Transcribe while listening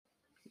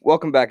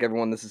Welcome back,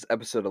 everyone. This is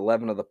episode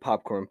 11 of the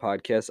Popcorn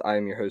Podcast. I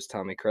am your host,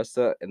 Tommy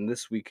Cresta, and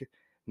this week,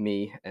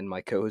 me and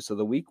my co host of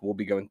the week will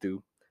be going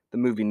through the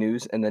movie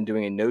news and then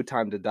doing a No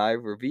Time to Die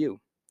review.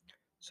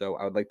 So,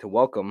 I would like to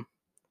welcome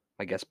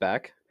my guest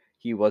back.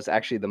 He was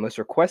actually the most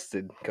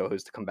requested co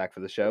host to come back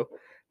for the show.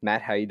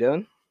 Matt, how you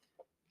doing?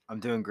 I'm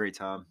doing great,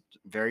 Tom.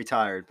 Very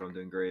tired, but I'm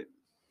doing great.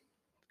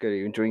 Good. Are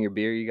you enjoying your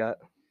beer you got?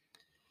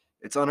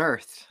 It's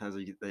unearthed, as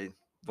the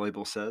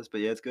label says,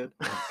 but yeah, it's good.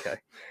 Okay.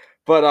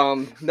 But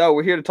no,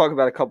 we're here to talk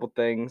about a couple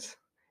things,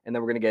 and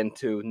then we're gonna get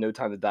into No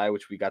Time to Die,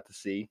 which we got to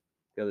see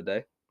the other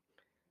day.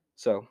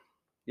 So,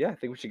 yeah, I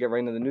think we should get right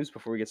into the news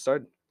before we get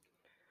started.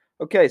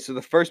 Okay, so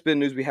the first bit of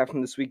news we have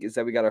from this week is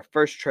that we got our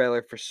first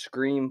trailer for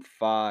Scream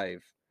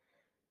 5.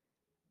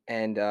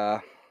 And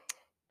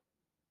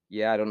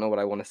yeah, I don't know what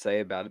I want to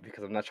say about it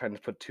because I'm not trying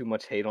to put too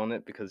much hate on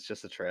it because it's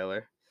just a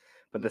trailer.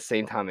 But at the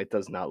same time, it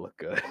does not look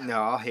good.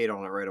 No, I'll hate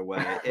on it right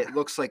away. It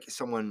looks like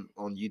someone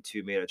on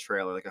YouTube made a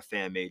trailer, like a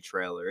fan-made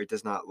trailer. It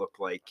does not look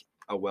like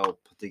a well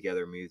put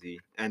together movie.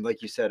 And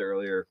like you said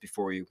earlier,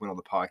 before we went on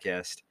the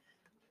podcast,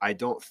 I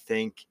don't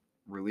think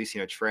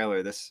releasing a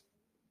trailer this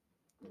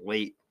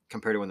late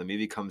compared to when the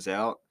movie comes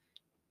out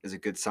is a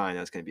good sign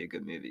that it's going to be a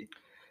good movie.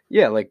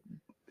 Yeah, like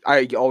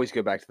I always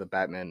go back to the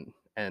Batman,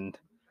 and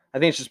I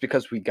think it's just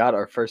because we got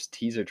our first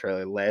teaser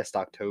trailer last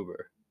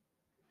October,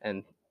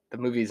 and the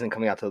movie isn't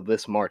coming out till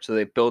this March, so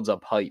it builds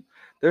up hype.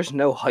 There's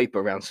no hype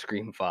around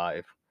Scream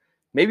 5.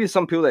 Maybe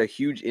some people that are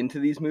huge into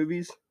these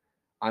movies.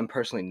 I'm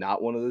personally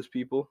not one of those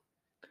people.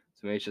 So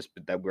maybe it's just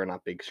that we're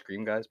not big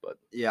Scream guys, but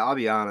Yeah, I'll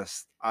be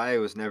honest. I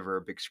was never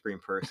a big Scream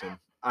person.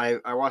 I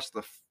watched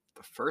the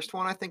first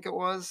one, I think it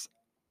was,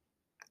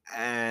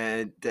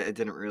 and it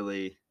didn't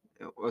really.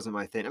 It wasn't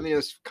my thing. I mean, it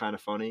was kind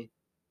of funny,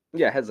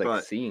 yeah, it has like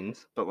but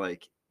scenes.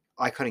 like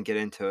I couldn't get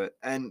into it.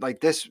 And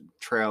like this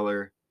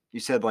trailer, you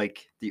said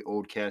like the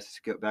old cast is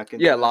go back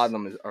into Yeah, a lot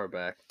of this. them are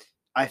back.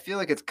 I feel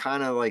like it's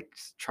kind of like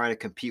trying to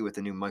compete with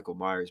the new Michael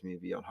Myers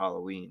movie on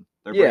Halloween.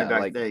 They're Yeah, bringing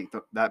back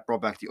like that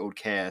brought back the old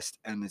cast,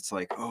 and it's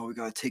like, oh, we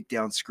gotta take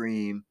down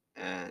Scream,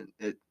 and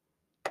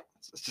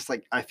it's just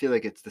like I feel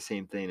like it's the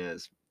same thing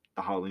as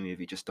the Halloween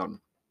movie, just done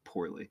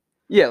poorly.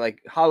 yeah,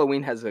 like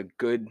Halloween has a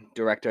good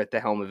director at the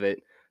helm of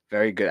it,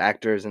 very good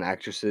actors and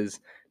actresses.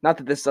 Not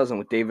that this doesn't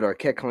with David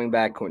Arquette coming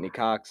back, Courtney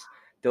Cox,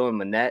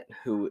 Dylan Minnette,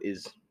 who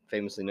is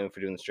famously known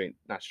for doing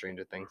not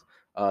Stranger Things,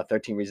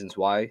 13 Reasons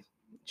Why,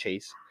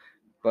 Chase.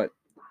 But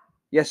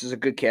yes, there's a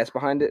good cast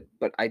behind it,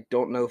 but I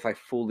don't know if I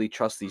fully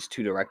trust these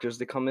two directors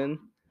to come in,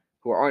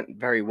 who aren't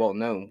very well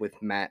known,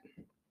 with Matt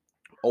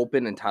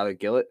Olpin and Tyler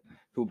Gillett,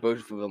 who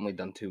both have only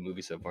done 2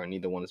 movies so far, and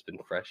neither one has been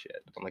fresh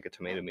yet on like a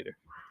tomato meter.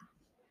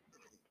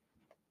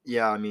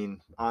 Yeah, I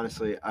mean,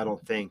 honestly, I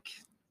don't think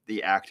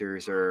the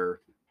actors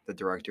or the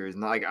directors.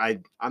 Not like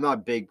I'm not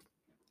a big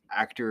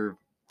actor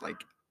like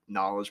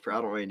knowledge.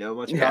 I don't really know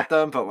much Yeah. about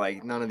them, but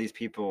like none of these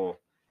people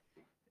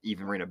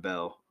even ring a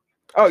bell.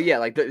 Oh yeah,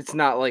 like it's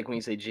not like when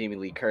you say Jamie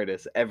Lee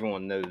Curtis,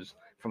 everyone knows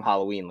from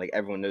Halloween. Like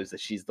everyone knows that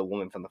she's the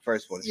woman from the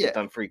first one. She's Yeah.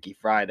 done Freaky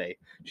Friday.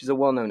 She's a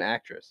well-known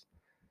actress.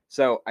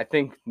 So I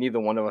think neither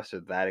one of us are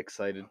that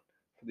excited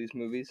for these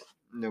movies.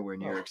 Nowhere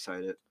near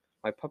excited.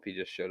 My puppy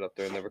just showed up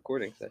during the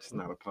recording It's session.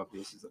 not a puppy.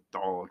 This is a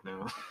dog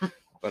now.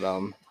 But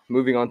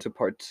moving on to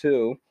part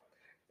 2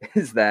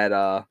 is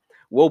that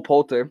Will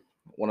Poulter,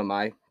 one of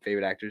my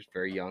favorite actors,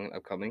 very young and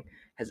upcoming,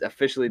 has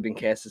officially been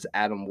cast as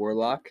Adam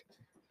Warlock.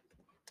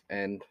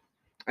 And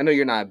I know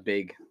you're not a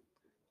big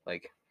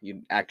like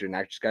you actor and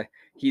actress guy.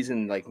 He's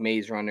in like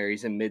Maze Runner.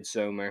 He's in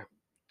Midsommar.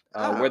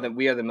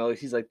 We Are the Millers.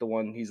 He's like the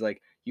one. He's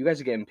like, you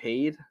guys are getting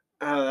paid.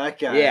 Oh, that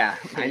guy. Yeah,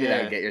 I knew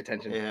that would get your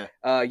attention. Yeah.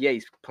 Yeah,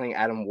 he's playing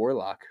Adam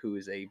Warlock, who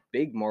is a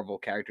big Marvel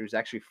character who's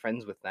actually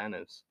friends with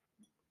Thanos.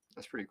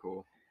 That's pretty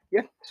cool.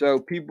 Yeah.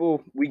 So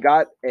we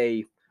got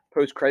a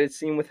post-credit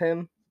scene with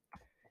him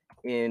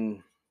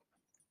in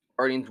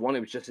Guardians 1. It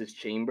was just his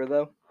chamber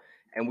though,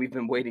 and we've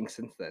been waiting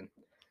since then.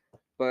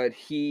 But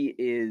he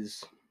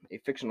is a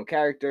fictional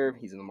character.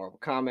 He's in the Marvel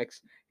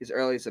Comics. His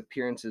earliest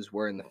appearances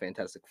were in the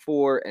Fantastic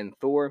Four and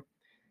Thor.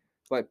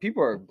 But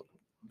people are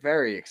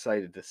very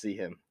excited to see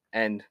him.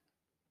 And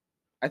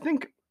I don't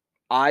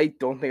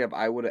think if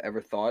I would have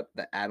ever thought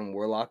that Adam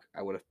Warlock,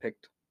 I would have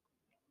picked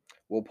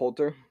Will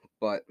Poulter.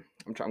 But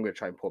I'm going to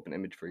try and pull up an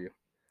image for you.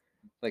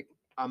 Like,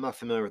 I'm not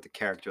familiar with the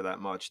character that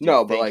much. Do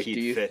no, you but think like,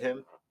 he'd fit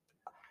him?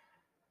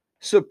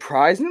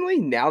 Surprisingly,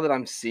 now that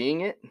I'm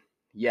seeing it,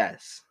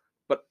 yes.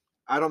 But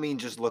I don't mean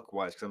just look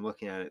wise, because I'm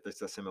looking at it.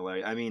 There's a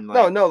similarity. I mean,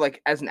 like no,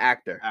 like as an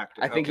actor.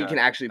 actor. I think he Okay. can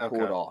actually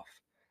pull it off.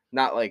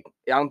 Not like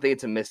I don't think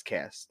it's a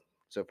miscast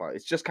so far.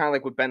 It's just kind of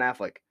like with Ben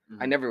Affleck.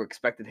 I never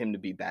expected him to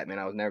be Batman.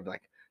 I was never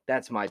like,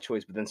 that's my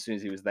choice. But then as soon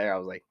as he was there, I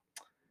was like,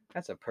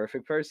 that's a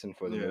perfect person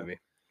for the movie.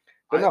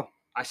 But no,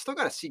 I still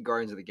gotta see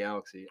Guardians of the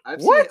Galaxy.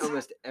 I've What? seen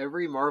almost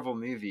every Marvel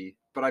movie,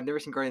 but I've never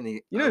seen Guardians of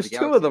the you know, there's the 2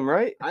 of Galaxy. them,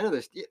 right? I know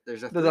there's a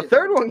There's a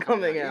third one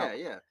coming Yeah, out.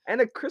 yeah.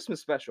 And a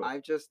Christmas special.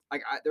 I've just they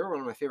were one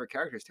of my favorite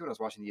characters too when I was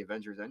watching the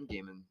Avengers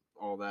Endgame and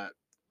all that.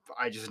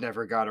 I just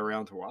never got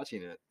around to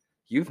watching it.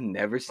 You've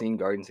never seen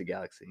Guardians of the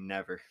Galaxy?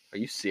 Never. Are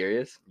you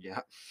serious?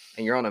 Yeah.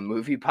 And you're on a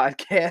movie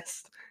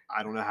podcast?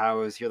 I don't know how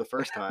I was here the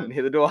first time.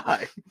 Neither do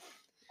I.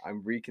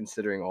 I'm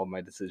reconsidering all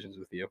my decisions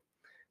with you.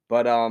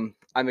 But I'm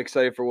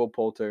excited for Will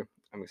Poulter.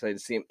 I'm excited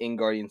to see him in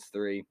Guardians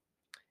 3.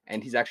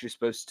 And he's actually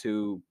supposed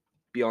to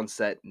be on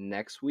set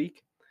next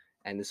week.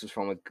 And this was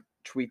from a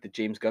tweet that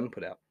James Gunn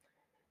put out.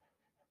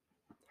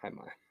 Hi,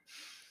 my.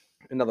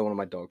 Another one of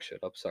my dogs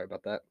showed up. Sorry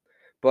about that.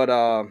 But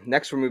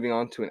next we're moving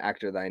on to an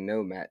actor that I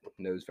know Matt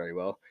knows very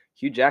well.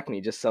 Hugh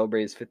Jackman just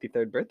celebrated his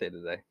 53rd birthday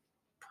today.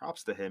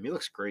 Props to him. He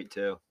looks great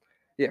too.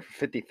 Yeah, for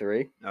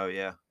 53. Oh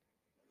yeah.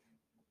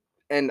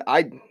 And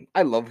I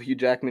love Hugh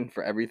Jackman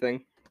for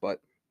everything,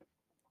 but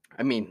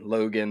I mean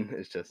Logan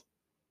is just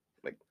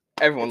like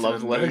everyone It's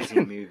loves an amazing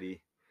Logan.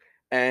 movie.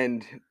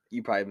 And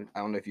you probably I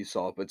don't know if you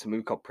saw it, but it's a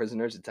movie called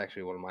Prisoners. It's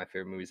actually one of my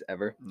favorite movies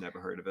ever. Never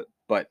heard of it.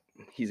 But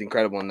he's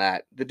incredible in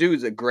that. The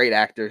dude's a great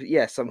actor.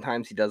 Yeah,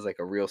 sometimes he does like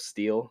a real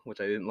steal,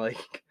 which I didn't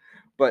like.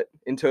 But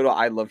in total,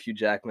 I love Hugh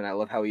Jackman. I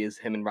love how he is.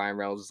 Him and Ryan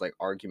Reynolds is like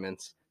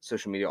arguments,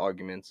 social media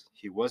arguments.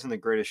 He wasn't the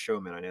greatest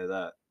showman. I know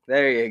that.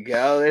 There you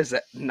go. There's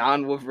a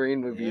non-Wolverine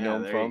movie you know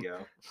him there from. you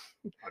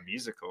go. A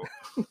musical.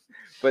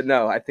 But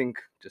no, I think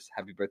just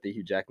happy birthday,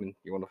 Hugh Jackman.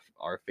 You're one of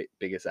our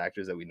biggest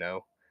actors that we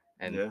know.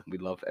 And Yeah. we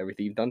love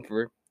everything you've done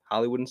for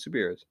Hollywood and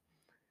superheroes.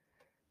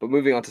 But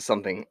moving on to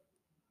something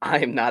I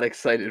am not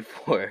excited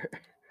for.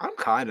 I'm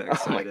kind of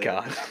excited. Oh my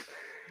god.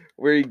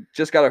 We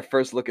just got our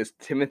first look as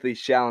Timothée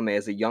Chalamet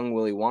as a young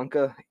Willy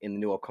Wonka in the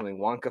new upcoming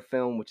Wonka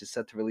film, which is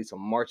set to release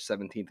on March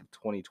 17th of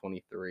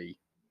 2023.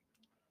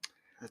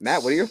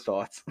 Matt, what are your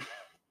thoughts?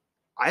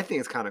 I think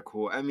it's kind of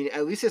cool. I mean,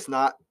 at least it's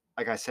not,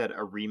 like I said,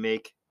 a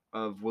remake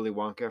of Willy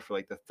Wonka for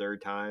like the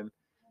third time.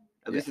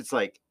 At least it's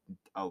like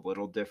a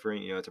little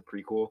different. You know, it's a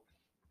prequel.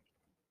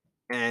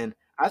 And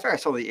after I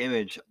saw the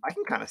image, I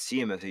can kind of see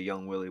him as a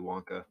young Willy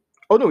Wonka.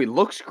 Oh no, he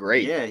looks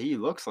great. Yeah, he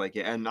looks like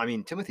it. And I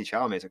mean, Timothée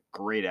Chalamet is a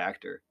great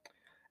actor.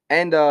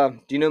 And do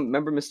you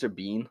remember Mr.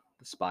 Bean,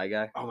 the spy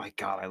guy? Oh my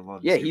god, I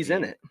love. Yeah, Mr. he's Bean.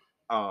 in it.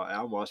 Oh,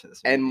 I'm watching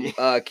this movie. movie.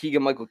 And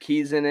Keegan-Michael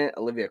Key's in it.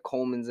 Olivia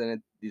Colman's in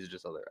it. These are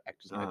just other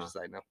actors and actresses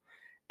I know.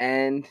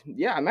 And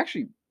yeah, I'm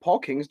actually Paul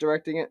King's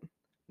directing it.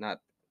 Not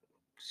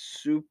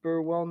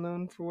super well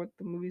known for what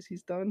the movies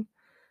he's done,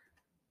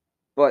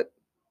 but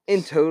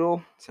in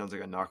total, sounds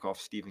like a knockoff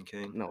Stephen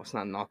King. No, it's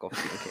not a knockoff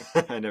Stephen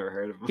King. I never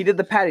heard of him. He did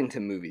the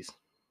Paddington movies.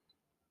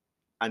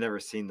 I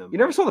never seen them. You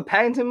never saw the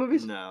Paddington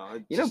movies? No.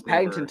 You know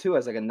Paddington 2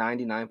 has like a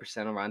 99%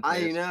 on Rotten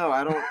Tomatoes.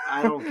 I know.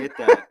 I don't get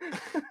that.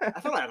 I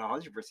thought I had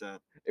 100%.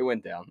 It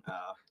went down.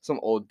 Some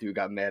old dude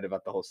got mad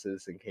about the whole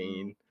Citizen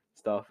Kane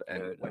stuff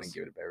and went and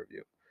gave it a bad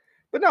review.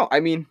 But no, I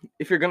mean,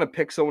 if you're gonna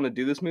pick someone to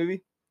do this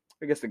movie,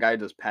 I guess the guy who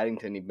does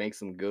Paddington, he makes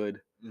them good.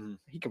 Mm-hmm.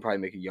 He can probably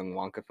make a young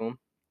Wonka film.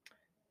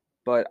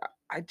 But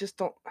I just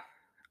don't.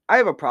 I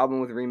have a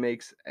problem with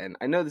remakes, and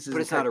I know this is.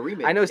 But it's not a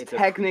remake. I know it's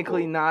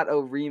technically not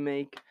a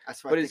remake,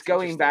 but it's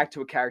going back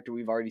to a character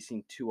we've already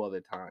seen 2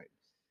 other times.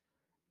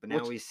 But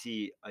now we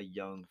see a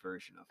young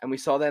version of him. And we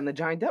saw that in the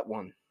Giant Debt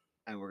one.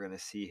 And we're gonna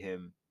see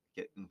him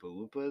get Oompa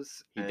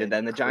Loompas. He did that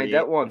in the Giant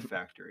Debt one.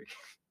 Factory.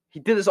 He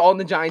did this all in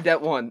the Giant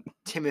Debt one.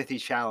 Timothée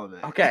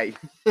Chalamet. Okay.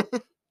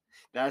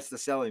 That's the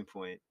selling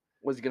point.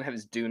 Was he gonna have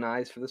his Dune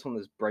eyes for this one?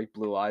 Those bright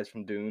blue eyes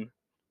from Dune?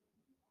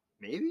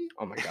 Maybe.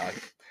 Oh my god.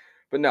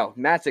 But no,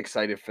 Matt's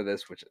excited for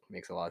this, which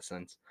makes a lot of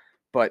sense.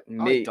 But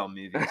I like dumb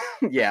movies.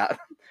 Yeah.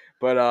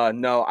 But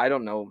no, I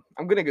don't know.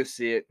 I'm gonna go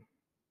see it.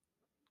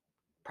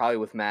 Probably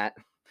with Matt.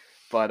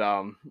 But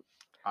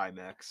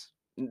IMAX.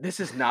 This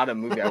is not a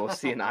movie I will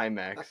see in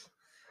IMAX.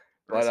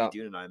 But I see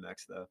Dune in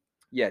IMAX though.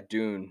 Yeah,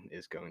 Dune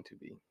is going to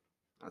be.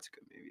 That's a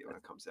good movie when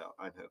it comes out.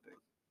 I'm hoping.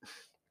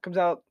 Comes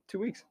out 2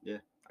 weeks. Yeah.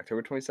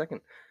 October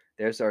 22nd.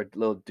 There's our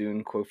little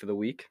Dune quote for the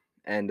week.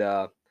 And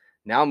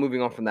now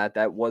moving on from that,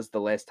 that was the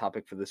last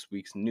topic for this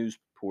week's news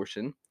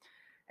portion.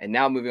 And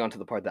now moving on to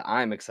the part that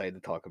I'm excited to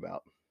talk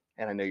about,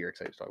 and I know you're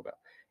excited to talk about,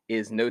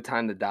 is No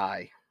Time to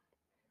Die.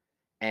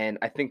 And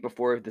I think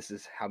before this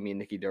is how me and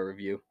Nikki do a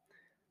review,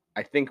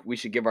 I think we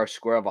should give our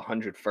score of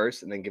 100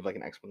 first and then give like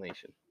an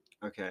explanation.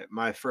 Okay.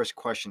 My first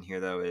question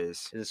here though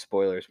is it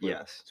spoilers?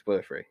 Yes.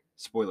 Spoiler free.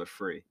 Spoiler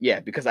free. Yeah,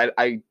 because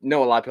I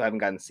know a lot of people haven't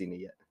gotten to see it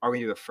yet. Are we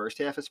going to do the first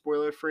half of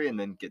spoiler free and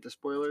then get the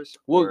spoilers?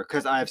 Well,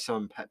 because I have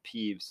some pet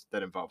peeves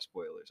that involve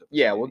spoilers.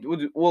 Yeah,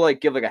 we'll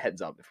like give like a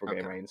heads up if we're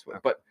getting right into it.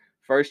 Okay. But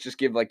first, just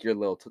give like your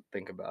little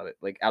think about it.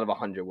 Like out of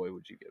 100, what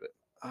would you give it?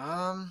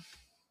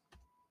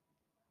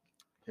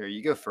 Here,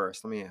 you go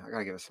first. I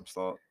gotta give it some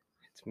thought.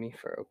 It's me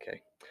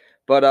okay.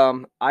 But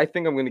I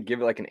think I'm gonna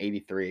give it like an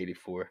 83,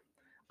 84.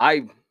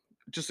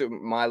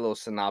 My little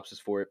synopsis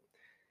for it.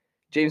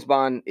 James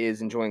Bond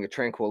is enjoying a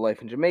tranquil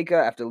life in Jamaica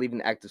after leaving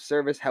the active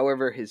service.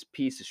 However, his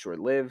peace is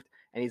short-lived,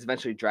 and he's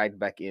eventually dragged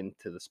back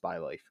into the spy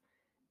life.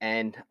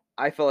 And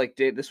I felt like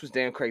this was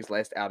Daniel Craig's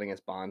last outing as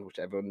Bond, which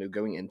everyone knew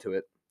going into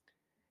it.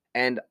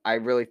 And I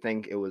really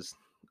think it was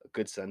a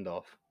good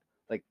send-off.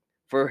 Like,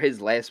 for his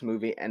last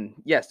movie, and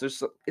yes,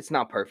 it's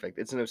not perfect.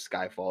 It's no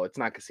Skyfall. It's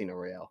not Casino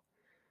Royale.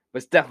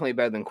 But it's definitely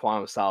better than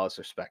Quantum of Solace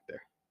or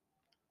Spectre.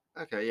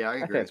 Okay, yeah, I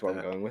agree. I think that's what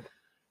I'm going with.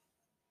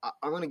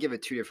 I'm gonna give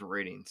it 2 different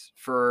ratings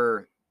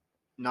for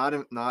not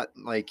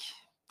like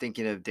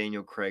thinking of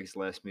Daniel Craig's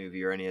last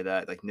movie or any of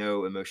that, like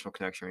no emotional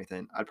connection or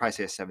anything. I'd probably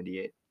say a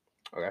 78.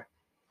 Okay.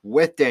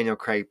 With Daniel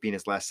Craig being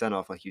his last send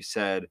off, like you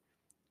said,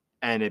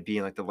 and it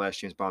being like the last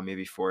James Bond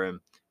movie for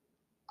him,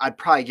 I'd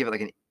probably give it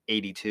like an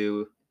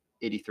 82,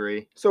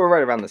 83. So we're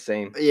right around the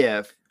same.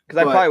 Yeah, Because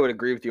I probably would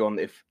agree with you on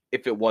if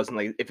it wasn't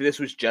like if this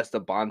was just a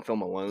Bond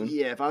film alone.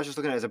 yeah. If I was just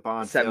looking at it as a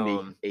Bond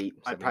film, 78.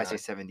 I'd probably say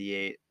 79.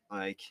 78.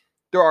 Like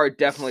There are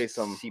definitely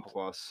some C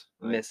plus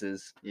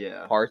misses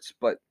Yeah, parts,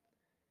 but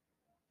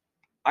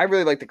I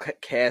really like the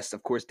cast.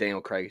 Of course, Daniel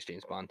Craig is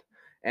James Bond,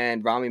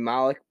 and Rami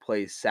Malek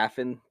plays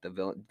Safin, the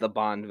villain, the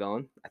Bond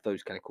villain. I thought he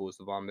was kind of cool as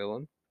the Bond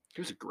villain.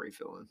 he was a great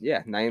villain.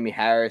 Yeah, Naomi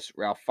Harris,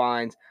 Ralph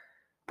Fiennes,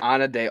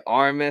 Ana de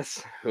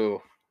Armas,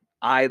 who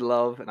I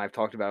love, and I've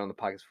talked about on the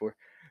podcast before.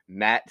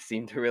 Matt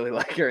seemed to really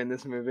like her in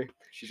this movie.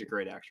 She's a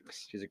great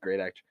actress. She's a great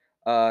actress.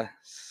 Oh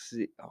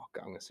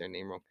god, I'm gonna say her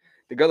name wrong.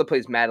 The girl that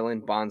plays Madeline,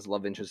 Bond's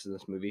love interest in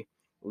this movie,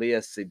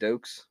 Leah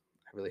Sedokes.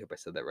 I really hope I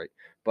said that right.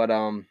 But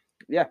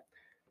yeah.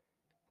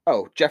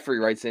 Oh, Jeffrey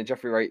Wright's in it.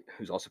 Jeffrey Wright,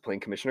 who's also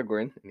playing Commissioner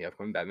Gordon in the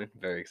upcoming Batman.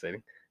 Very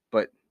exciting.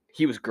 But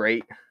he was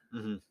great.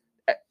 Mm-hmm.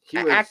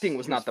 Acting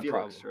was not the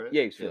problem. Right?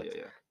 Yeah, he was Felix.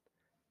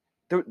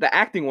 The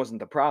acting wasn't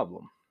the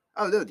problem.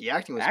 Oh no, the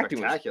acting was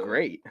spectacular. Was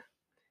great.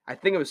 I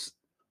think it was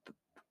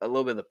a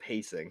little bit of the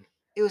pacing.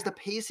 It was the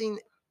pacing,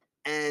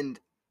 and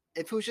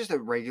if it was just a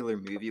regular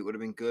movie, it would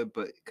have been good.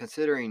 But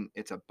considering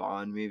it's a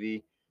Bond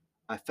movie,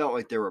 I felt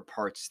like there were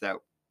parts that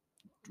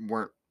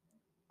weren't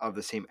of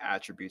the same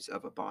attributes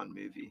of a Bond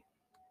movie.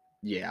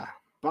 Yeah.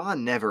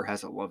 Bond never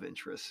has a love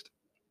interest.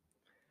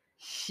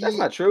 That's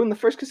not true. In the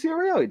first Casino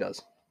Royale, he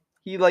does.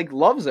 He like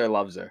loves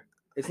her.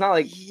 It's not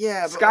like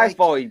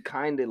Skyfall. He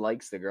kind of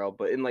likes the girl,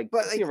 but in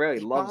Casino Royale,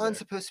 he loves Bond's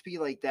her. Supposed to be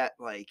like that,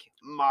 like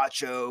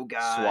macho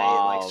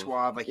guy,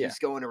 suave, like he's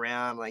going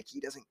around, like he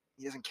doesn't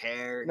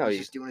care. No, he's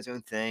just doing his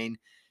own thing.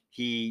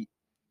 He'll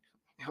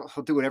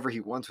do whatever he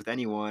wants with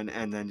anyone,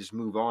 and then just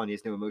move on. He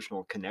has no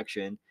emotional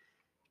connection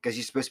because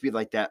he's supposed to be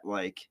like that.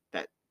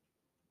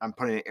 I'm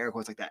putting in air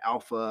quotes, like that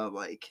alpha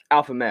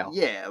male.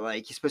 Yeah,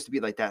 like he's supposed to be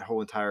like that whole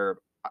entire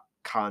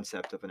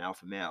concept of an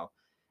alpha male,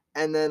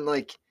 and then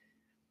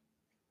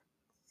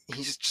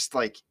he's just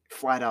like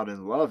flat out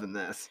in love in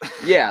this.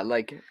 Yeah,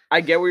 like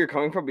I get where you're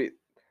coming from, but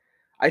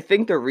I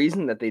think the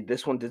reason that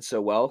this one did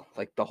so well,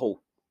 like the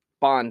whole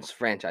Bond's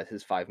franchise,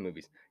 his 5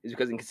 movies, is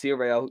because in Casino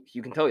Royale,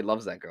 you can tell he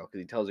loves that girl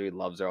because he tells her he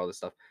loves her, all this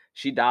stuff.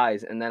 She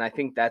dies, and then I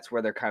think that's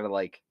where they're kind of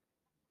like,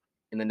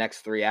 in the next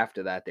 3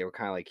 after that, they were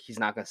kind of like, he's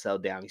not going to settle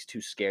down. He's too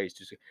scared.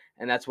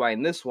 And that's why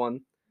in this one,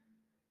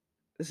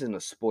 this isn't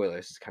a spoiler.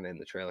 This is kind of in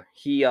the trailer.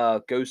 He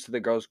goes to the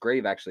girl's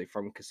grave, actually,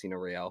 from Casino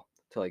Royale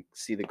to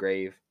see the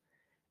grave.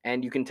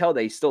 And you can tell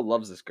that he still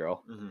loves this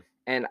girl. Mm-hmm.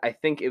 And I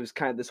think it was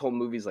kind of this whole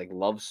movie's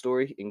love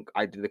story. And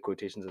I did the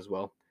quotations as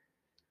well.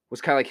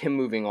 Was kind of like him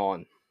moving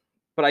on.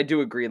 But I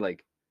do agree,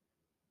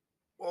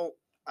 well,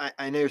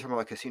 I know you're talking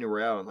about Casino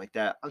Royale and like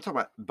that. I'm talking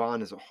about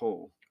Bond as a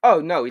whole. Oh,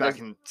 no. Back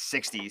in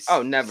 60s.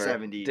 Oh, never.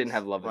 70s. Didn't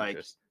have love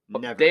interest.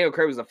 Never. Daniel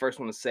Craig was the first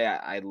one to say,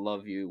 I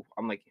love you.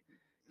 I'm like,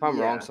 if I'm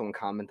wrong, someone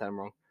comment that I'm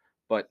wrong.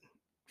 But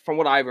from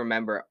what I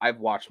remember, I've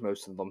watched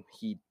most of them.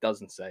 He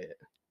doesn't say it.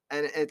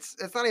 And it's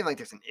not even like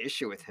there's an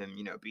issue with him,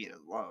 being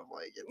in love.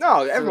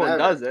 No, everyone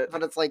does it.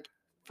 But it's like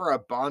for a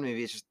Bond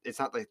movie, it's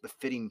not like the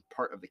fitting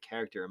part of the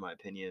character, in my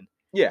opinion.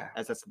 Yeah,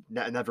 as that's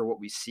never what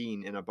we've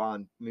seen in a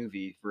Bond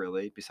movie,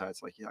 really.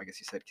 Besides, I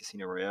guess you said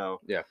Casino Royale.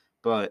 Yeah,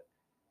 but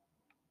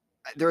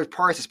there was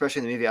parts, especially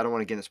in the movie. I don't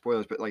want to get into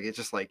spoilers, but it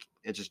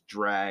just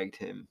dragged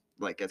him.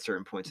 At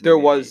certain points, there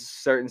was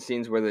certain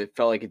scenes where it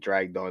felt like it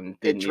dragged on.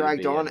 It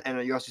dragged on,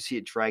 and you also see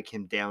it drag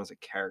him down as a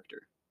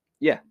character.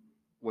 Yeah,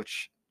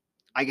 which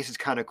I guess is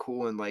kind of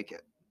cool in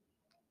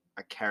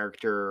a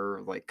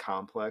character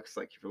complex.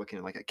 If you're looking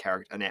at a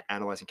character and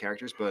analyzing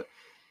characters, but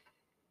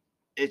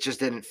it just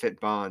didn't fit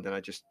Bond, and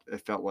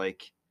it felt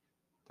like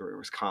there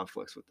was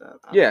conflicts with that.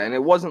 Yeah, and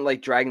it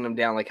wasn't dragging him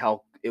down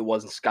how it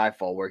was in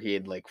Skyfall, where he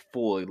had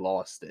fully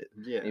lost it.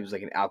 Yeah, he was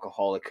an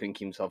alcoholic, couldn't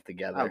keep himself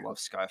together. I love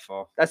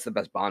Skyfall. That's the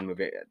best Bond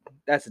movie.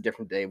 That's a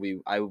different day.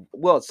 I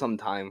will at some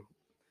time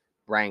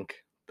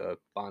rank the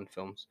Bond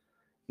films,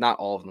 not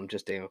all of them,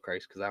 just Daniel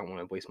Craig's, because I don't want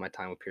to waste my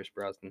time with Pierce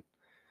Brosnan.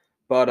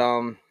 But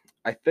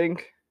I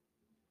think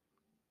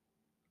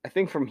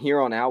from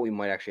here on out we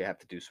might actually have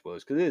to do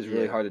spoilers because it is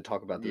really hard to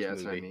talk about this movie.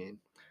 That's what I mean.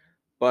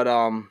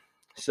 But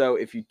so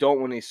if you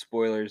don't want any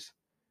spoilers,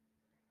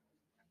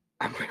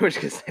 I'm pretty much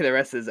gonna say the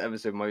rest of this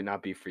episode might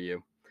not be for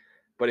you.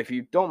 But if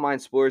you don't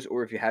mind spoilers,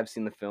 or if you have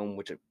seen the film,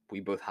 which we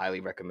both highly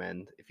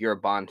recommend, if you're a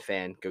Bond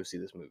fan, go see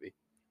this movie.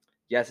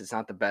 Yes, it's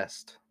not the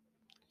best,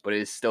 but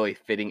it is still a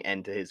fitting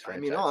end to his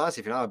franchise. I mean,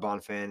 honestly, if you're not a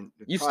Bond fan,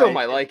 still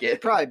might like it.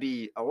 It'd probably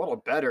be a little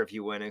better if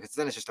you win it, because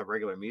then it's just a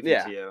regular movie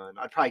to you. And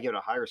I'd probably give it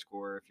a higher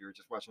score if you were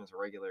just watching as a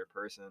regular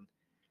person.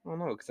 Oh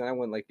no, because then I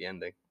wouldn't like the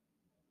ending.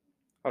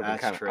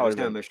 That's kind of. true. I There's would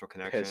no have been emotional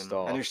pissed connection,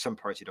 off. and there's some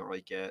parts you don't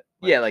really get.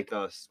 Yeah, like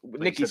like you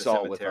Nikki said, the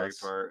saw it with cemetery us.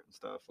 part and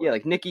stuff. Yeah,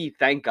 like Nikki,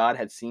 thank God,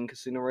 had seen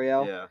Casino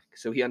Royale, yeah,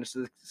 so he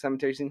understood the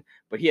cemetery scene,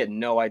 but he had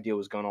no idea what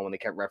was going on when they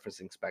kept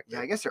referencing Spectre.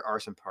 yeah. I guess there are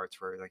some parts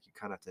where like you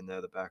kind of have to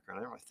know the background.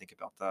 I don't really think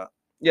about that.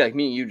 Yeah, like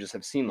me and you just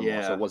have seen them all,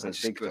 so Yeah, it wasn't I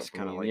a big just was stuff for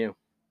kind me of and like you.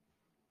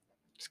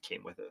 just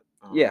came with it.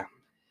 Yeah,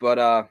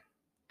 but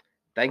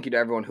thank you to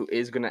everyone who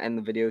is going to end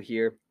the video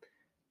here.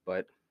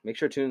 But make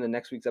sure to tune in to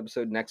next week's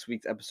episode. Next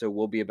week's episode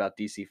will be about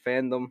DC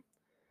fandom.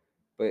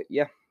 But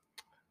yeah,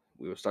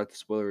 we will start the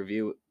spoiler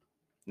review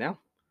now.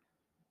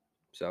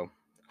 So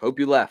hope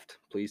you left.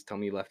 Please tell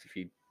me you left if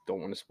you don't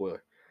want a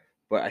spoiler.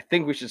 But I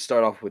think we should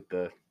start off with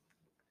the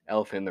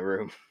elephant in the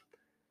room.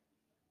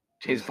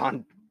 James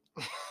Bond.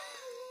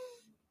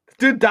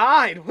 Dude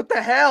died. What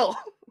the hell?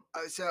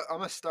 So I'm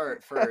gonna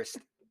start first.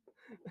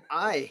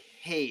 I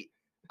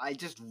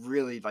just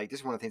really like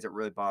this is one of the things that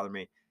really bothered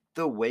me.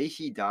 The way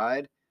he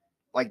died,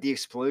 like the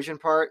explosion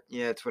part,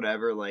 yeah, it's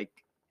whatever. Like,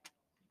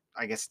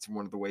 I guess it's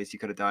one of the ways he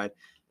could have died.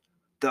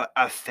 The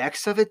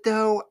effects of it,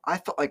 though, I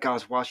felt like I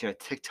was watching a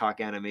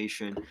TikTok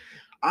animation.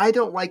 I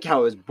don't like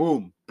how it was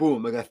boom,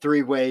 boom, like a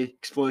 3-way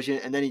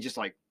explosion, and then he just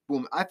like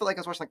boom. I feel like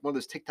I was watching like one of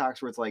those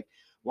TikToks where it's like,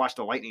 watch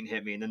the lightning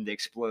hit me and then they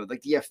explode.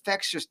 Like the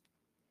effects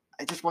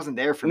it just wasn't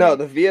there for me. No,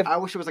 the VF. I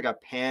wish it was like a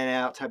pan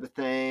out type of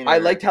thing. I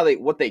liked how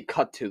what they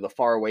cut to the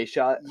far away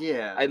shot.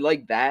 Yeah. I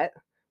liked that,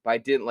 but I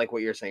didn't like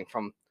what you're saying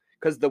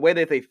because the way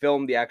that they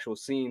filmed the actual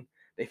scene,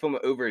 they film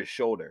it over his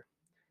shoulder,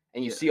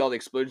 and you see all the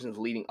explosions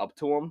leading up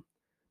to him,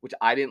 which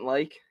I didn't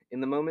like in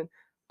the moment.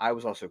 I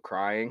was also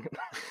crying.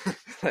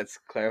 Let's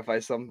clarify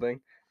something.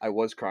 I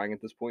was crying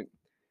at this point.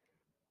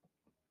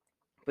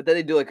 But then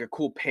they do like a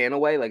cool pan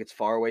away, like it's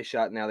far away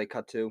shot. Now they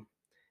cut to,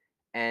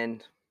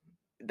 and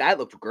that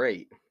looked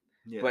great.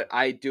 Yeah. But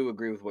I do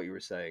agree with what you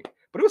were saying.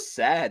 But it was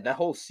sad, that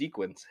whole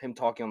sequence, him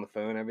talking on the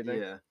phone and everything.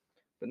 Yeah.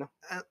 But no.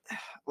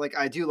 Like,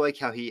 I do like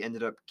how he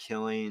ended up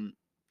killing.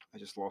 I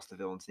just lost the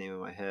villain's name in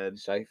my head.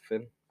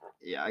 Siphon.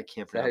 Yeah, I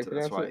can't Is that how pronounce you it.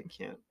 That's pronounce why it?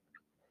 I can't.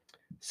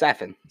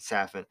 Safin.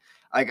 Safin.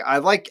 I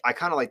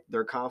kind of like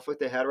their conflict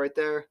they had right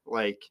there.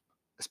 Like,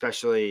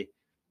 especially.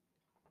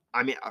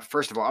 I mean,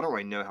 first of all, I don't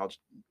really know how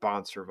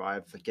Bond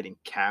survived like getting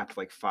capped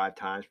like 5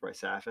 times by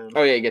Safin.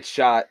 Oh yeah, he gets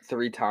shot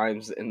 3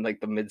 times in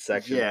like the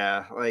midsection.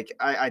 Yeah, like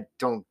I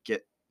don't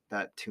get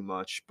that too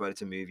much, but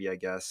it's a movie, I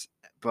guess.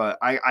 But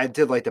I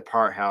did like the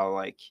part how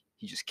like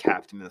he just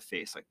capped him in the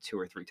face like 2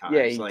 or 3 times.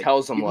 Yeah, he like,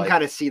 tells him you can like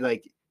kind of see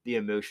like the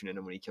emotion in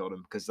him when he killed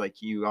him because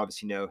like you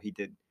obviously know he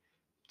did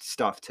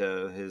stuff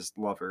to his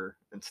lover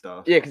and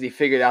stuff. Yeah, because he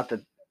figured out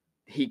that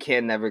he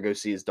can never go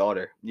see his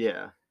daughter.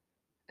 Yeah.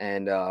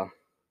 And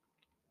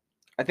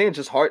I think it's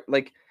just hard.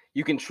 Like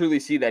you can truly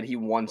see that he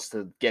wants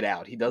to get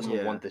out. He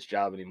doesn't want this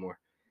job anymore.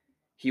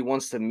 He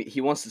wants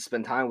to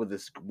spend time with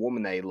this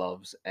woman that he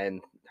loves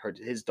and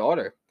his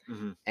daughter.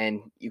 Mm-hmm.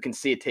 And you can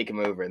see it take him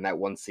over in that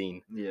one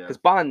scene. Yeah. Because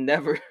Bond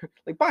never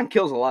Bond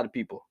kills a lot of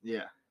people.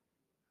 Yeah.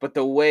 But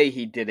the way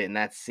he did it in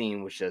that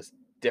scene was just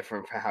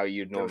different from how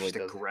you'd normally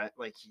do.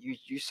 Like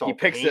you saw. He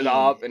picks it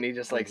up and he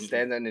just like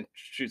stands there and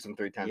shoots him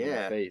 3 times in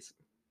the face.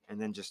 And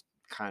then just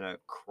kind of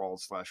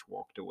crawled /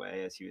 walked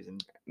away as he was in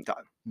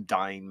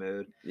dying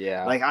mode.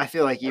 Yeah. Like I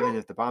feel like even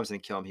if the bombs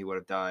didn't kill him, he would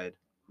have died.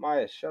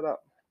 Maya, shut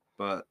up.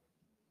 But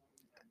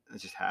it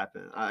just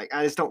happened. I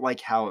just don't like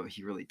how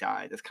he really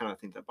died. That's kind of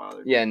the thing that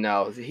bothered me. Yeah,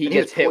 no, he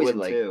gets hit with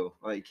like. Too.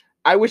 Like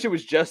I wish it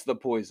was just the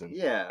poison.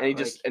 Yeah. And he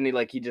just kind of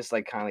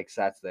like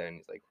sat there and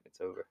he's like,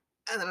 it's over.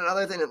 And then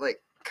another thing that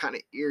like kind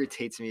of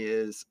irritates me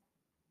is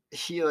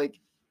he like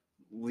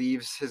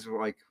leaves his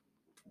like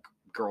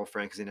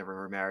girlfriend because they never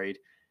were married,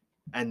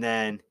 and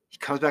then he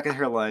comes back in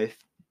her life.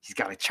 He's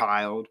got a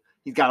child.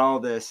 He's got all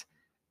this,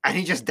 and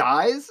he just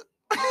dies.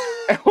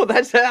 Well,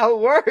 that's how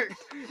it worked.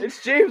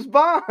 It's James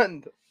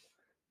Bond.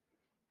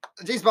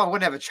 James Bond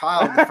wouldn't have a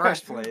child in the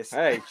first place.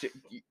 Hey,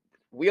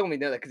 we only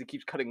know that because he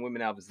keeps cutting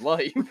women out of his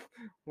life.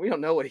 We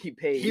don't know what he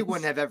pays. He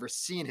wouldn't have ever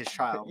seen his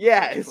child.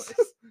 Yes,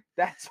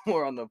 that's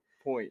more on the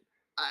point.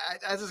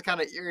 I just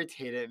kind of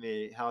irritated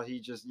me how he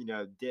just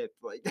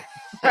dipped like.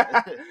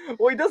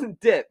 Well, he doesn't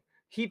dip.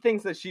 He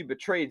thinks that she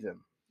betrayed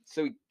him,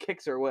 so he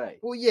kicks her away.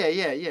 Well,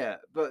 yeah.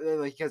 But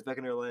then like he comes back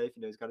in her life.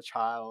 He's got a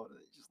child. And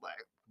he's just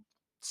like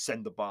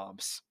send the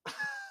bombs.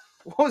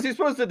 What was he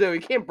supposed to do? He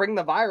can't bring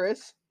the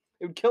virus.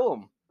 It would kill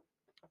him.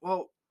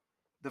 Well,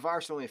 the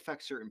virus only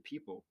affects certain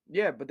people.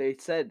 Yeah, but they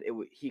said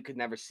he could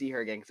never see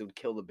her again because it would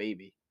kill the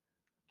baby.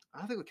 I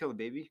don't think it would kill the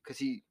baby because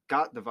he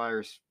got the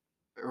virus,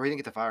 or he didn't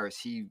get the virus.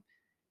 He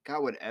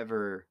got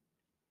whatever.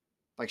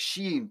 Like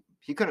he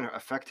couldn't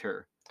affect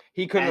her.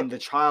 He couldn't. And the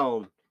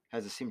child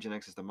has the same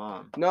genetics as the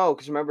mom. No,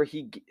 because remember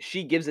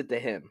she gives it to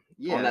him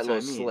on that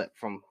little slip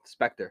from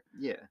Spectre.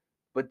 Yeah.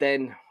 But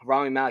then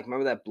Rami Malek,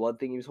 remember that blood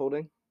thing he was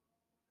holding?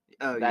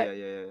 Oh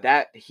yeah.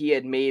 That he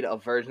had made a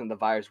version of the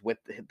virus with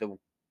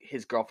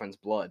his girlfriend's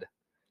blood.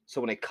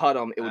 So when it cut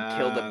him, it would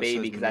kill the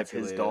baby because that's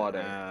his daughter.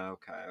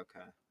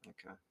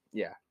 Okay.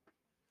 Yeah.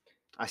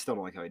 I still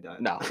don't like how he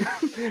died. No,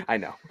 I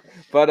know.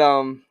 But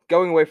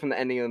going away from the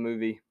ending of the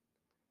movie,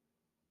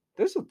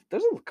 there's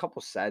a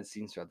couple sad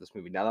scenes throughout this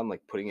movie. Now that I'm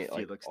like putting it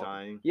like Felix all-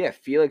 dying. Yeah,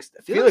 Felix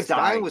Felix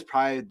dying dying was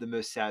probably the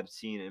most sad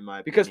scene in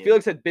my because opinion.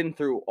 Felix had been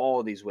through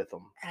all these with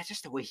him. And it's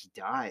just the way he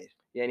died.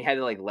 Yeah, and he had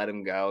to like let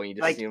him go, and you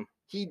just Like see him.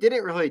 he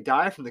didn't really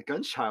die from the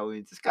gunshot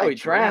wounds. This guy Oh, he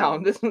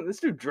drowned. This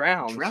dude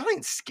drowned.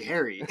 Drowning's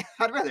scary.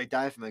 I'd rather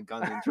die from a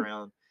gun than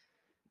drown.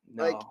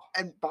 No, Like,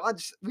 and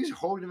Bond was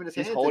holding him in his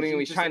he's hands. holding and him.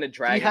 he He's just, trying to he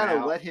drag him had to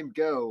out. let him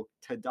go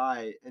to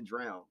die and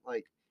drown.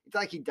 Like it's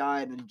like he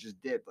died and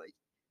just dipped. Like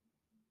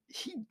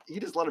he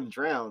just let him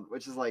drown,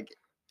 which is like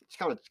it's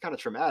kind of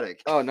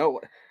traumatic. Oh no,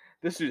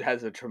 this dude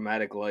has a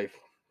traumatic life.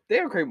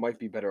 Daniel Craig might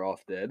be better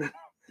off dead.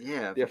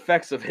 Yeah, The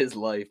effects of his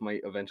life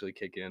might eventually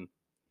kick in.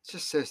 it's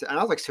just so sad. And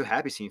I was like so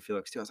happy seeing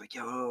Felix too. I was like,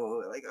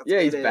 yo, like let's Yeah,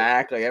 get he's it.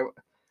 back. Like,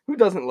 who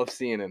doesn't love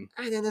seeing him?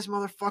 And then this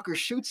motherfucker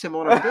shoots him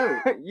on a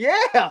boat.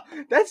 Yeah,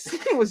 that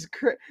scene was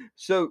crazy.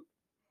 So,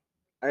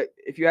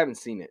 if you haven't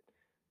seen it,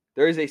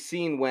 there is a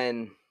scene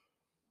when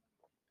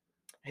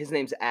his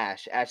name's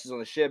Ash. Ash is on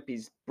the ship.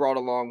 He's brought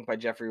along by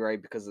Jeffrey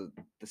Wright because the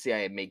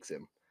CIA makes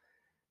him.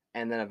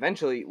 And then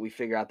eventually we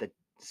figure out that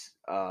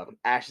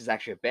Ash is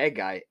actually a bad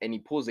guy, and he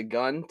pulls a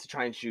gun to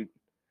try and shoot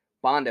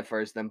Bond at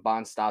first. Then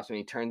Bond stops when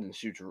he turns and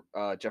shoots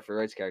Jeffrey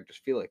Wright's character,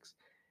 Felix.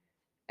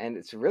 And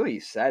it's a really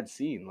sad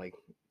scene. Like,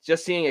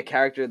 just seeing a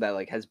character that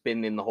like has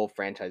been in the whole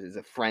franchise, is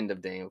a friend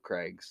of Daniel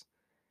Craig's,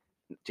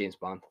 James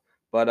Bond.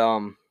 But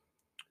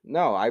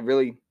no, I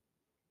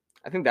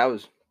think that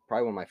was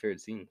probably one of my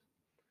favorite scenes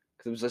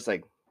because it was just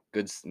like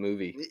good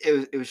movie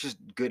It was just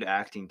good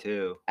acting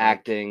too.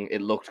 acting.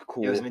 It looked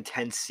cool. It was an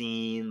intense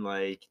scene.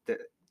 Like the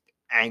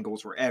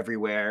angles were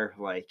everywhere.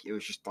 Like it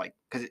was just like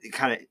because it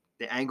kind of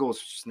the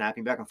angles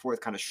snapping back and forth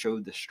kind of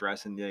showed the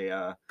stress and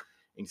the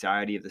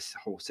anxiety of this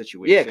whole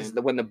situation. Yeah, because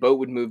when the boat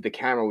would move, the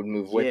camera would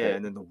move with it.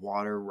 And then the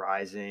water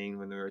rising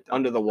when they were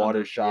Under the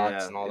water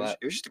shots and all that.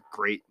 It was just a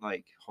great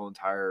like whole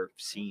entire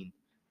scene.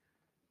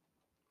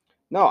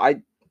 No,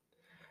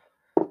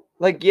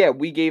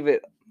 we gave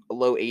it a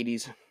low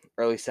 80s,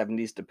 early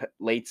 70s,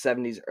 late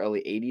 70s,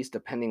 early 80s,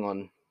 depending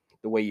on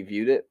the way you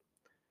viewed it.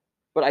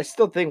 But I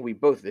still think we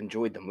both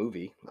enjoyed the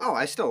movie. Oh,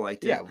 I still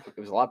liked it. Yeah, it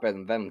was a lot better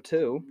than Venom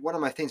 2. One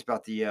of my things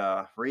about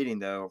the rating,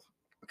 though,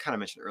 I kind of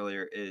mentioned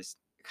earlier, is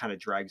it kind of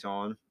drags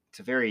on.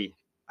 I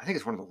think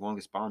it's one of the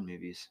longest Bond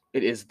movies.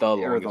 It is the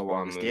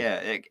longest movie.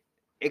 Yeah,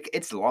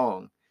 it's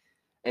long.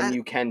 And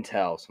you can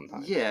tell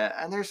sometimes. Yeah,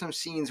 and there's some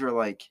scenes where,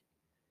 like,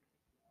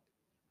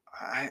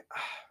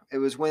 it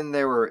was when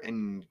they were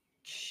in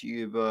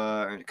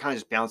Cuba, and kind of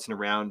just bouncing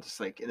around, just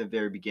like in the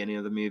very beginning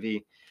of the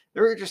movie.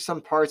 There were just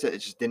some parts that it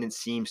just didn't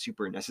seem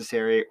super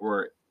necessary,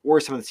 or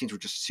some of the scenes were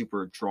just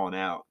super drawn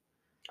out.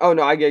 Oh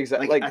no, I get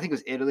exactly. Like I think it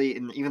was Italy,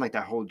 and even like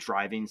that whole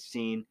driving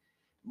scene.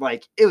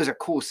 Like it was a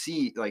cool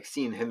scene, like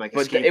seeing him like.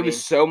 But escaping. it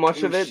was so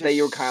much of it that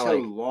you were kind of so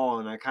like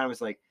long. I kind of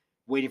was like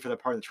waiting for the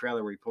part of the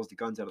trailer where he pulls the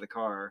guns out of the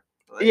car.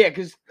 Like, yeah,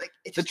 because like,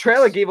 the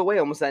trailer gave away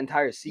almost that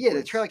entire sequence. Yeah,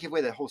 the trailer gave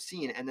away that whole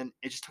scene, and then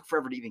it just took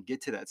forever to even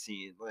get to that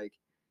scene. Like,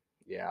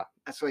 yeah,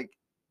 that's like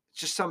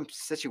just some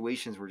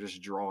situations were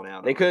just drawn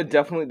out. They could have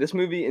definitely this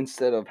movie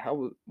instead of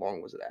how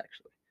long was it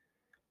actually?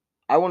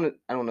 I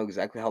don't know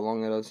exactly how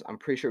long it was. I'm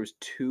pretty sure it was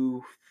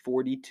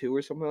 2:42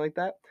 or something like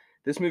that.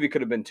 This movie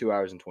could have been 2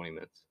 hours and 20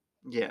 minutes.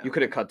 Yeah, You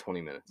could have cut 20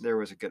 minutes. There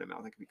was a good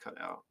amount that could be cut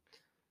out.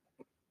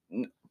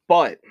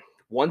 But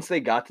once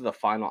they got to the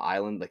final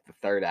island, like the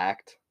third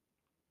act,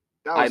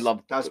 that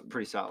was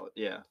pretty solid.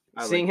 Yeah,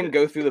 seeing him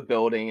go through the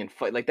building and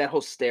fight, like that whole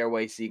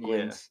stairway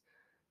sequence,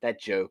 that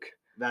joke.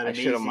 That I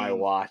should have my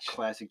watch.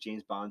 Classic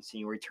James Bond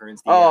scene where he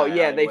turns.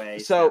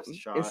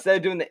 Instead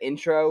of doing the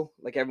intro,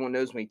 like everyone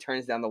knows when he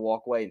turns down the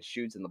walkway and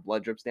shoots and the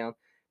blood drips down,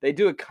 they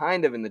do it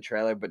kind of in the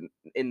trailer, but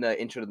in the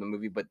intro to the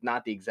movie, but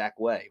not the exact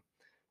way.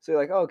 So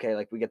you're like, oh, okay,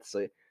 like we get to see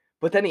it.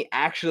 But then he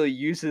actually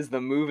uses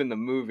the move in the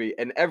movie,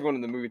 and everyone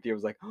in the movie theater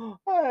was like, oh,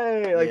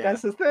 hey, like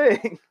that's the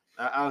thing.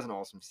 That was an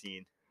awesome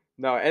scene.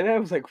 No, and it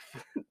was like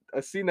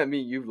a scene that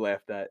me and you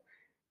laughed at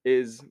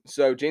is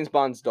so James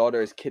Bond's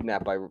daughter is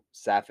kidnapped by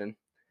Safin,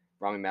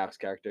 Rami Malek's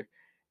character,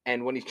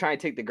 and when he's trying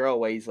to take the girl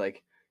away, he's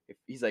like,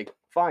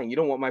 fine, you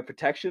don't want my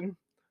protection,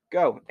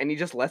 go, and he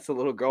just lets the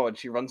little girl and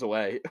she runs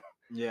away.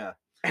 Yeah,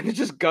 and it's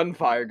just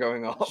gunfire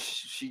going off.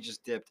 She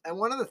just dipped, and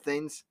one of the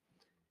things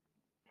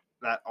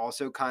that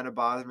also kind of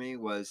bothered me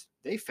was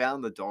they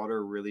found the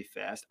daughter really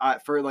fast.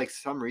 For like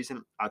some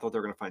reason, I thought they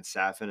were gonna find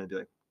Safin and be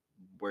like,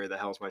 where the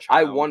hell's my child?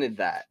 I wanted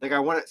that. Like I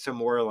wanted some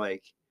more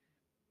like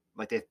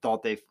they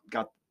thought they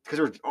got,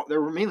 because they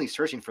were mainly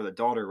searching for the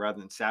daughter rather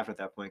than Safin at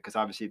that point, because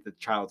obviously the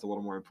child's a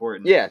little more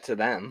important. Yeah, to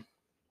them.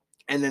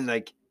 And then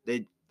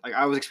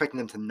I was expecting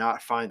them to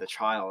not find the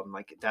child, and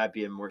like that'd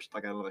be a more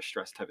like another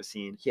stress type of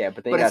scene. Yeah,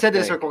 but instead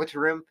they start going to the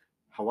room.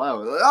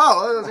 Hello.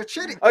 Oh, there's a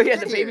chitty. Oh yeah,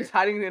 the baby's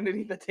hiding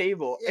underneath the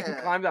table and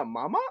climbed out,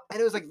 Mama. And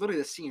it was like literally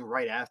the scene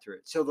right after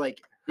it. So like,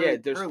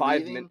 there's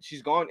 5 minutes.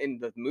 She's gone in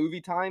the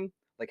movie time.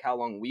 Like how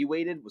long we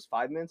waited was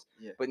 5 minutes.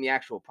 Yeah. But in the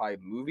actual probably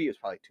movie, it was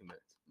probably 2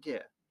 minutes.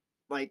 Yeah.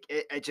 Like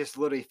it just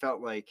literally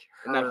felt like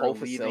in that whole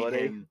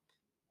facility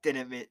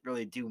didn't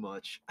really do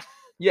much.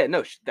 Yeah,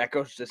 no, that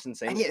girl's just And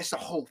insane. yeah, it's a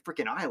whole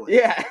freaking island.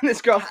 Yeah, and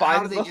this girl How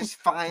do finds they them. just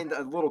find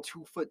a little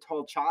 2-foot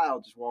tall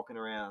child just walking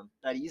around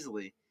that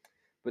easily?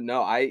 But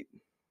no,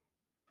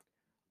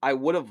 I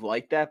would have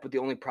liked that, but the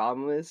only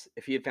problem is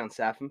if he had found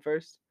Safin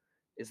first,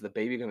 is the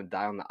baby gonna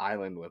die on the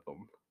island with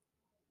him?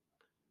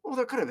 Well,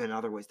 there could have been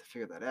other ways to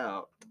figure that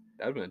out.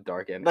 That would have been a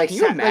dark end. Like, Can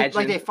you imagine?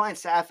 like they find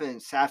Safin,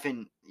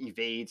 Safin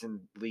evades and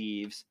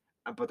leaves,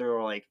 but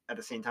they're like at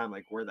the same time,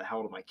 like, where the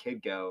hell did my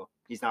kid go?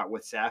 He's not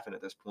with Safin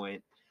at this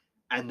point.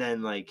 And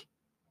then like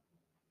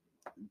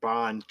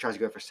Bond tries to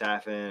go for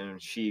Safin,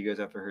 and she goes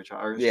after her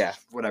child, or Yeah.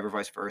 whatever,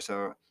 vice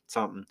versa,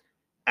 something.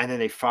 And then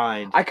they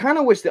find, I kind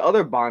of wish the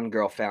other Bond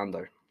girl found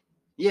her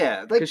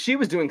yeah, like, because she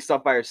was doing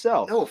stuff by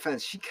herself. no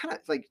offense, she kind of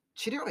like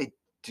she didn't really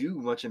do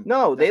much.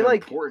 No, they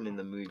like important in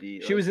the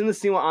movie. She was in the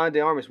scene with Ana de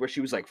Armas where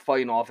she was like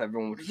fighting off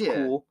everyone, which was Yeah.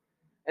 cool.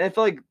 And I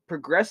felt like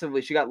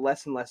progressively she got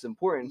less and less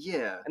important.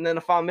 Yeah, And then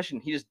the final mission,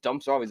 he just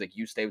dumps her off. He's like,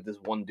 "You stay with this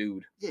one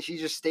dude." yeah, she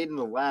just stayed in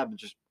the lab and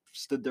just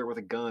stood there with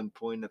a gun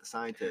pointing at the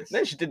scientist. And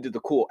then she did do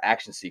the cool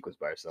action sequence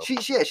by herself. She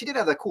did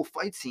have that cool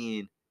fight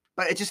scene,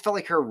 but it just felt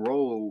like her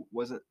role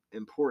wasn't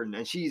important,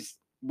 and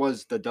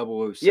was the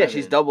 007. Yeah,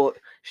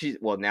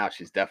 now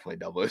she's definitely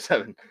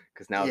 007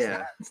 because now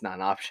Yeah. it's not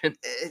an option.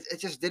 It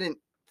just didn't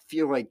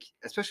feel like,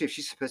 especially if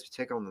she's supposed to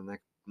take on the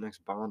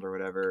next Bond or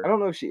whatever. I don't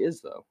know if she is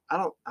though. I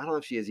don't know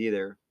if she is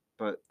either,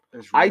 but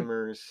there's I-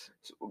 rumors.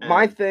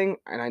 My And- thing,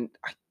 and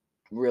I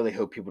really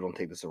hope people don't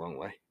take this the wrong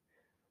way.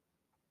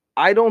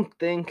 I don't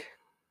think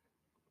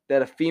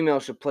that a female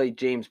should play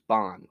James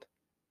Bond.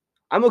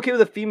 I'm okay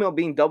with a female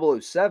being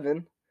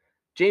 007.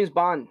 James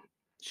Bond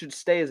should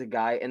stay as a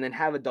guy and then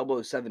have a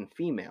 007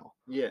 female.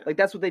 Yeah, Like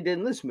that's what they did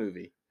in this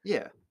movie.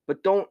 yeah.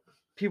 But don't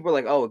people are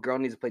like, "Oh, a girl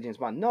needs to play James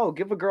Bond." No,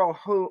 give a girl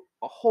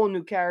a whole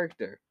new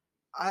character.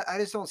 I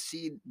just don't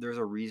see there's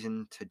a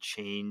reason to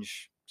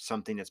change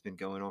something that's been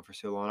going on for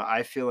so long.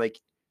 I feel like,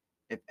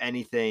 if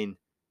anything,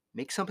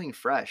 make something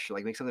fresh,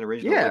 like make something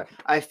original. Yeah. Like,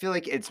 I feel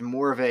like it's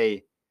more of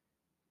a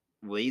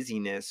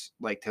laziness,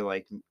 like to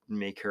like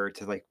make her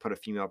to like put a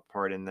female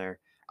part in there.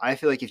 I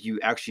feel like if you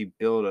actually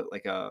build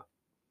like a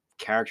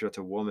character that's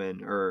a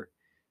woman, or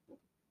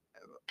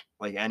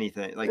like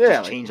anything, like Yeah,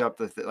 just like- change up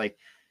the like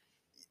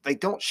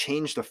don't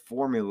change the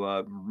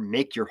formula,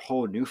 make your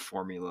whole new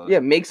formula. Yeah,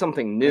 make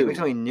something Like, new. make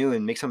something new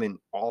and make something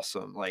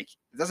awesome. Like,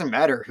 it doesn't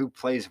matter who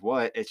plays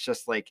what. It's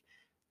just like,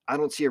 I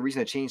don't see a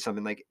reason to change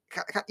something. Like,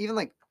 even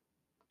like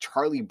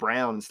Charlie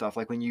Brown and stuff.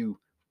 Like, when you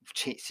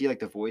see like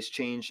the voice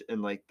change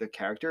and like the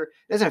character,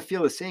 it doesn't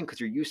feel the same because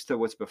you're used to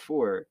what's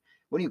before.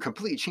 When you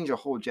completely change a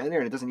whole gender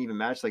and it doesn't even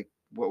match like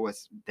what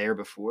was there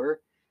before,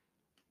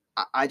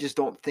 I just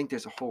don't think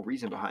there's a whole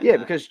reason behind Yeah, that.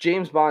 because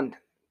James Bond.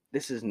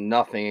 This is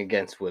nothing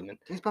against women.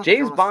 Bond's James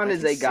been around Bond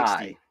since is a guy.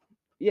 1960.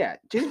 Yeah,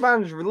 James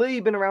Bond has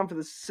really been around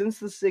since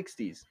the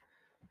 60s.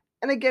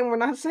 And again, we're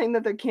not saying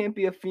that there can't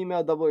be a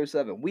female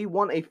 007. We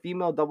want a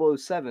female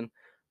 007,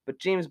 but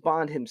James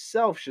Bond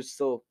himself should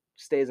still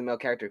stay as a male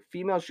character.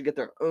 Females should get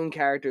their own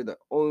character, their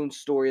own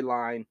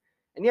storyline.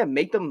 And yeah,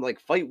 make them like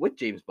fight with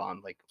James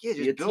Bond. Like, Yeah, be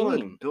just a build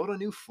team. a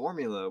new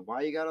formula.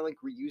 Why you gotta like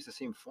reuse the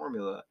same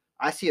formula?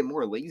 I see it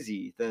more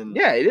lazy than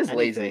Yeah, it is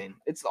lazy. anything.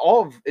 It's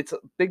a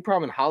big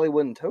problem in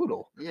Hollywood in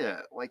total.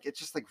 Yeah, like it's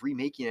just like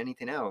remaking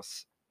anything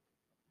else.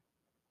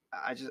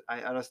 I just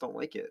don't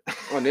like it.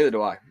 Well, neither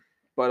do I.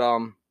 But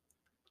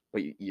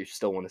you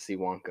still want to see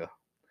Wonka.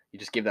 You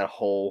just give that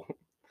whole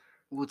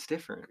Well, it's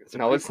different. It's a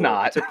No, it's prequel.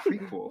 not. It's a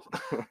prequel.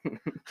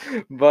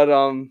 But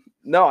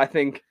no, I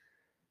think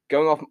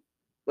going off,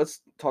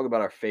 let's talk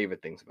about our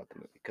favorite things about the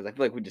movie because I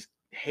feel like we just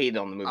hated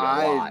on the movie a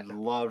I lot.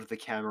 loved the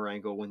camera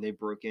angle when they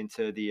broke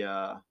into the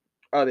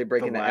Oh, they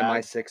break the into lab.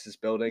 MI6's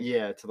building.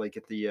 yeah, to like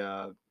get the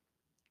it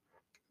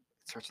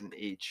starts with an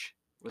H.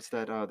 What's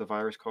that the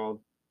virus called?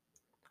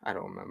 I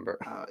don't remember.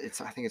 I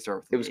think it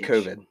started with It an was H.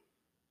 COVID.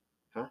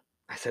 Huh?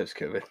 I said it was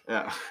COVID.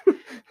 Yeah.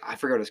 I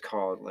forgot what it's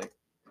called. Like,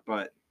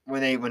 but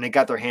when they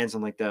got their hands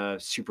on like the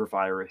super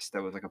virus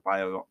that was like a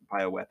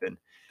bioweapon,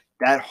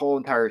 that whole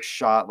entire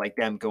shot, like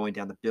them going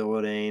down the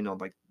building on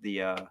like the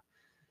it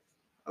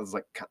was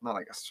like not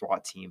like a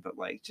SWAT team, but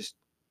like just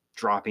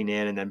dropping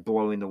in and then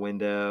blowing the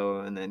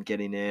window and then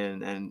getting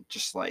in and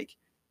just like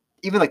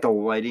even like the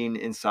lighting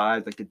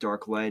inside, like the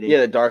dark lighting. Yeah,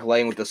 the dark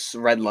lighting with the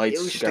red it lights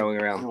was just going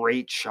a around,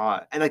 great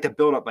shot, and like the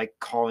build up, like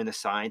calling the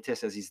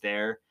scientist as he's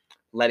there.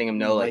 letting them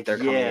know like they're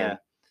coming in.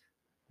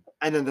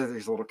 And then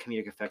there's a little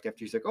comedic effect after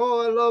he's like,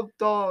 "Oh, I love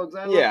dogs,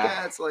 I love Yeah.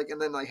 cats," like, and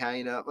then like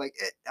hanging up, like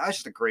that was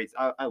just a great.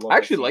 I love. I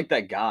actually that like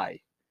that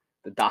guy,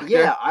 the doctor.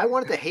 Yeah, I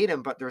wanted to hate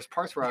him, but there was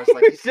parts where I was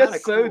like, He's "He's kind just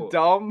of so cool."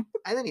 dumb.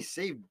 And then he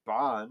saved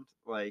Bond.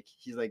 Like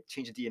he's like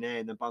changing DNA,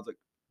 and then Bond's like,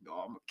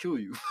 "Oh, I'm gonna kill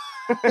you."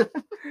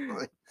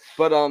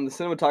 But the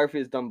cinematography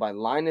is done by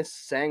Linus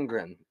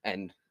Sandgren,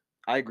 and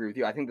I agree with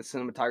you. I think the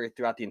cinematography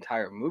throughout the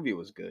entire movie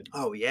was good.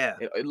 Oh yeah,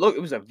 It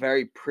was a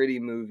very pretty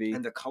movie.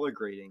 and the color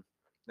grading,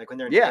 like when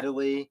they're in Yeah.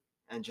 Italy,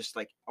 and just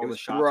like all the was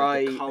shots,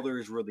 like, the bright.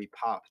 colors really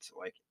popped.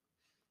 Like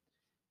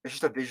it's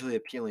just a visually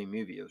appealing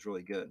movie. It was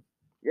really good.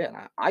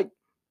 Yeah, and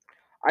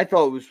I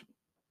thought it was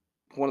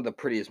one of the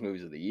prettiest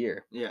movies of the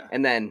year. Yeah.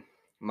 And then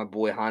My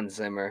boy Hans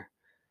Zimmer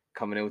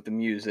coming in with the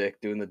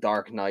music, doing The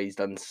Dark Knight. He's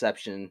done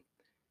Inception.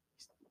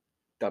 He's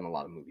done a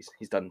lot of movies.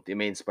 He's done the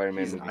main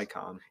Spider-Man He's an movies.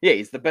 icon. Yeah,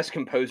 he's the best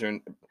composer, and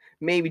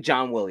maybe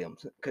John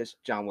Williams, because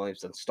John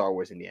Williams done Star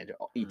Wars, Indiana,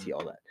 E.T.,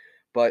 all that.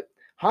 But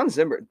Hans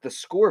Zimmer, the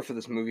score for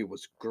this movie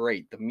was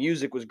great. The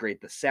music was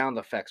great. The sound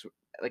effects,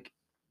 like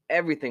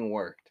everything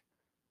worked.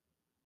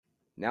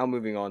 Now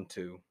moving on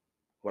to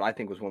what I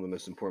think was one of the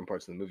most important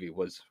parts of the movie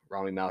was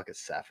Rami Malek as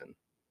Safin.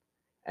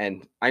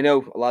 And I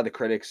know a lot of the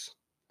critics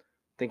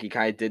think he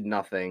kind of did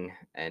nothing,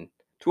 and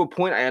to a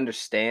point I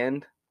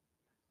understand,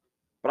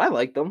 but I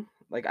liked him.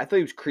 Like I thought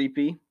he was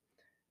creepy,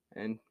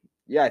 and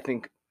yeah, I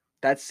think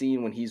that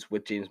scene when he's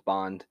with James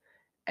Bond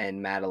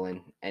and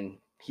Madeline, and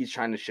he's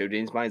trying to show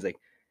James Bond, he's like,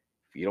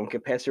 if you don't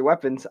get past your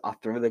weapons, I'll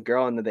throw the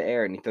girl into the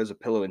air, and he throws a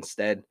pillow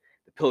instead.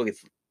 The pillow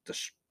gets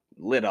just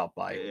lit up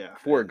by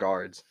four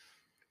guards,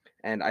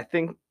 and I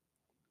think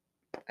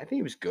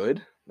he was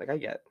good. Like I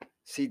get.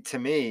 See, to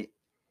me,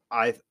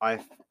 I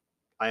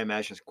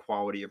imagine it's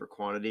quality over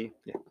quantity.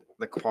 Yeah.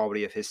 The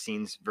quality of his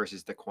scenes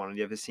versus the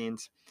quantity of his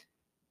scenes.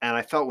 And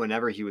I felt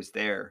whenever he was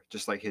there,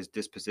 just like his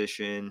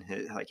disposition,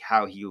 like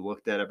how he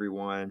looked at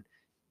everyone,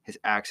 his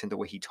accent, the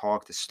way he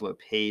talked, the slow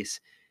pace,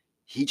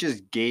 he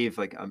just gave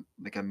like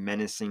a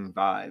menacing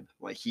vibe.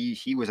 Like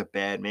he was a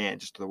bad man,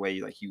 just the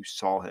way like you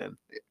saw him.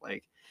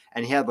 Like,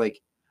 and he had like,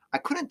 I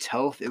couldn't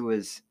tell if it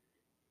was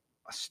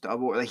a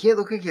stubble. Like he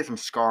looked like he had some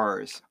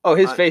scars. Oh,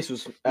 his face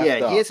was he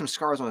had some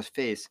scars on his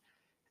face.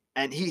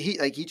 And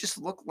he just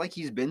looked like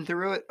he's been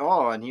through it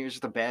all, and he was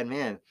just a bad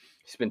man.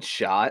 He's been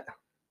shot.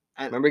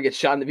 And remember, he gets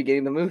shot in the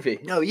beginning of the movie.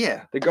 No,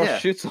 yeah, the girl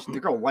shoots him. The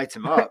girl lights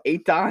him up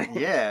 8 times.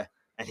 Yeah,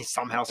 and he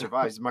somehow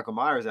survives. Michael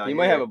Myers out he here.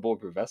 Might have a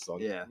bulletproof vest on.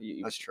 Yeah,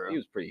 that's true. He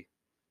was pretty.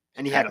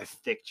 And he had a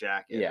thick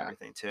jacket and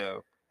everything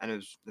too. And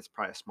it's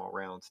probably a small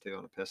rounds too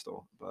on a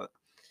pistol. But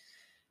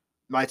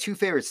my two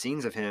favorite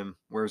scenes of him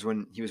was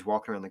when he was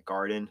walking around the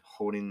garden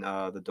holding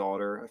the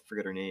daughter. I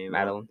forget her name.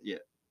 Madeline. Yeah,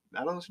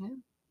 Madeline's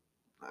name.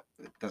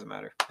 It doesn't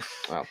matter.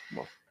 Oh,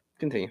 well,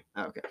 continue.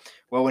 Oh, okay.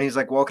 Well, when he's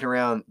like walking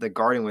around the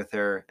garden with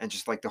her, and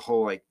just like the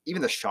whole like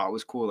even the shot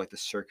was cool, like the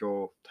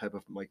circle type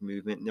of like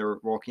movement they were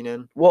walking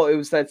in. Well, it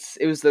was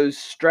those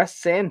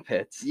stressed sand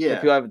pits. Yeah. That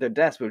people have at their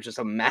desk, but it was just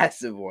a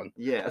massive one.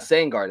 Yeah. A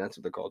sand garden. That's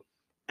what they're called.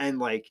 And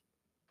like,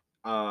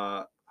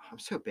 I'm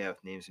so bad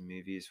with names in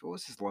movies. What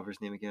was his lover's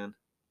name again?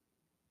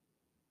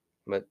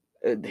 But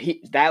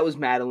that was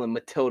Madeline.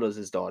 Matilda's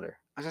his daughter.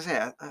 I was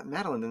gonna say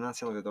Madeline did not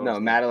sound like the daughter. No,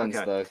 Madeline's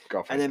the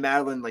girlfriend. And then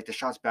Madeline, like the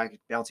shots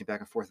bouncing back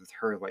and forth with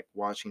her, like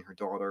watching her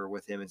daughter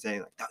with him and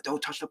saying like,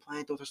 "Don't touch the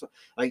plant, don't touch the,"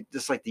 like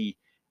just like the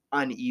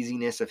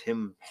uneasiness of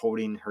him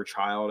holding her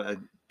child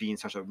and being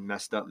such a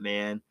messed up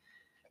man.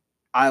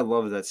 I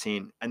love that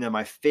scene. And then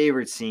my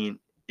favorite scene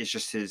is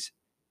just his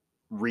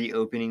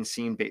reopening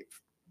scene,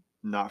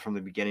 not from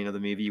the beginning of the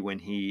movie when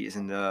he is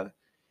in the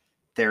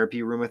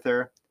therapy room with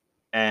her,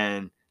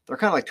 and they're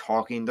kind of like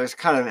talking. There's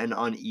kind of an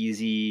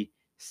uneasy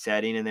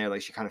setting in there,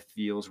 like she kind of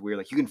feels weird,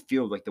 like you can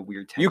feel like the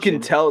weird tension. You can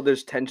tell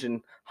there's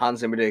tension. Hans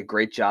Zimmer did a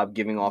great job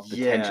giving off the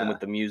tension with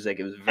the music.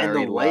 It was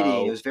very and the lighting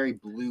low. It was very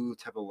blue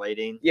type of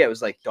lighting. Yeah, it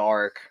was like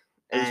dark.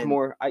 It was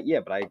more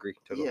but I agree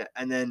totally. Yeah,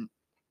 and then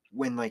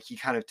when like he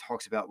kind of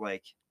talks about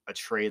like a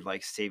trade,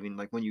 like saving,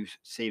 like when you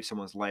save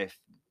someone's life,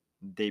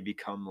 they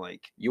become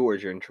like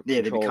yours. You're in control.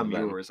 Yeah, they become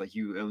yours, like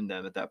you own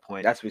them at that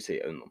point. That's what we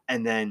say, own them.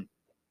 And then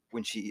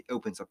when she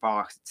opens a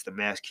box, it's the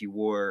mask he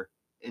wore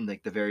in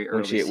like the very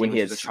early when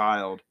he was a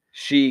child.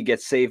 She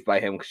gets saved by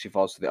him because she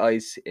falls to the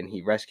ice and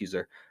he rescues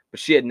her, but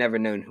she had never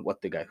known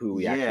who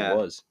he actually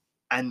was.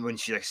 And when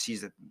she like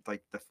sees it,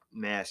 like the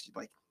mask,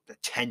 like the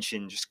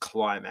tension just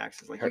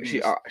climaxes. Like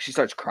she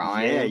starts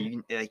crying. Yeah,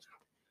 you can, like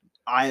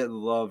I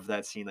love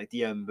that scene. Like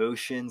the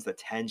emotions, the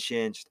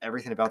tension, just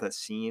everything about that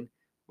scene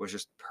was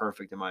just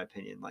perfect in my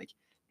opinion. Like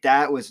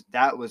that was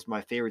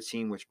my favorite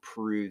scene, which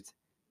proved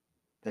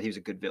that he was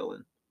a good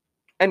villain.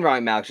 And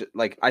Rami Malek,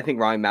 like I think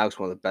Rami Malek's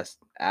one of the best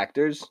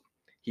actors.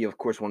 He of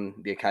course won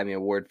the Academy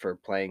Award for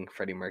playing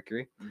Freddie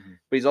Mercury,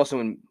 but he's also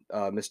in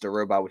Mr.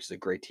 Robot, which is a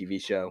great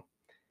TV show.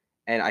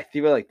 And I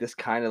feel like this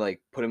kind of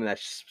like put him in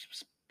that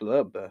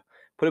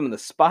put him in the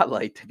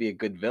spotlight to be a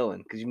good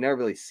villain, because you've never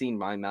really seen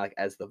Rami Malek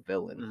as the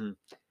villain.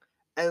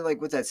 And like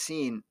with that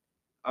scene,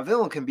 a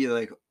villain can be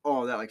like,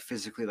 oh, that like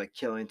physically like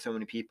killing so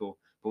many people.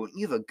 But when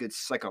you have a good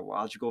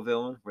psychological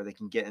villain where they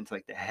can get into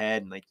like the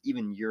head and like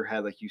even your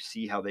head, like you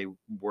see how they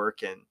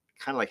work and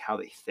kind of like how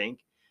they think,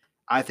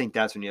 I think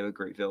that's when you have a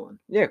great villain.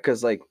 Yeah,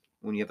 because like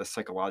when you have a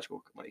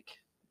psychological like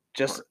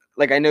just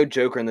like I know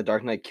Joker in The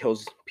Dark Knight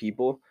kills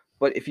people,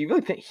 but if you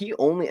really think, he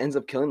only ends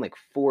up killing like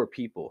 4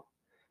 people,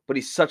 but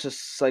he's such a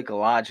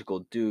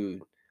psychological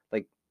dude.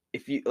 Like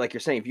if you like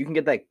you're saying, if you can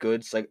get that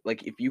good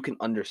like if you can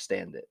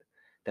understand it,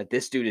 that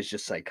this dude is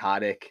just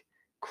psychotic,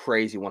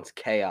 crazy, wants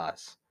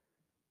chaos,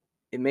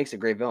 it makes a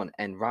great villain.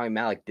 And Rami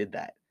Malek did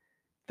that.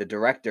 The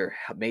director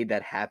made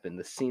that happen.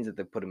 The scenes that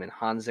they put him in,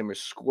 Hans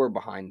Zimmer's score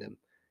behind him,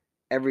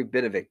 every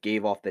bit of it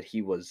gave off that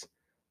he was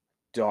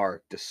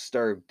dark,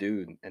 disturbed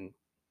dude. And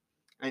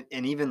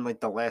even like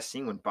the last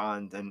scene when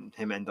Bond and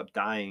him end up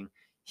dying,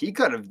 he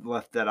could have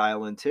left that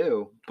island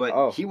too, but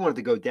Oh, he wanted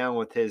to go down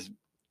with his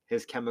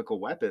chemical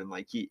weapon.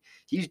 Like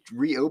he's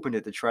reopened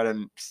it to try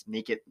to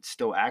make it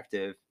still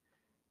active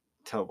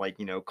to like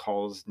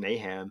cause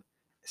mayhem.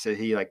 So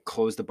he like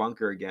closed the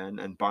bunker again,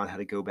 and Bond had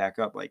to go back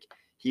up. Like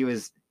he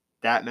was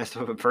that messed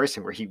up of a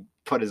person where he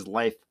put his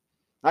life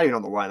not even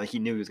on the line. Like he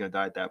knew he was gonna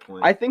die at that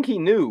point. I think he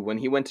knew when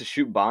he went to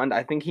shoot Bond.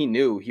 I think he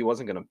knew he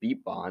wasn't going to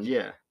beat Bond,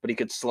 Yeah, but he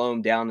could slow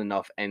him down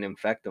enough and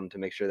infect him to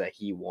make sure that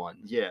he won.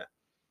 yeah.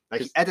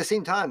 Like 'Cause- at the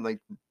same time, like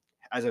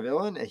as a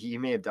villain, he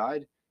may have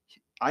died.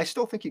 I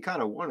still think he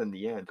kind of won in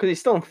the end. Because he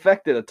still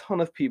infected a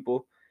ton of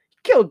people.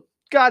 He killed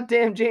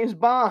goddamn James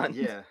Bond.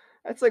 Yeah.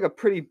 That's like a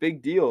pretty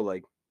big deal.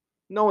 Like,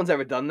 no one's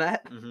ever done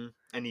that.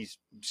 And he's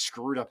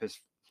screwed up his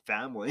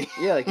family.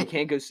 Yeah, like he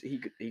can't go.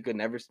 He could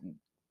never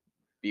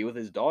be with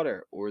his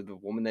daughter or the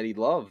woman that he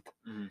loved.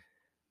 Mhm.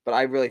 But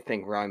I really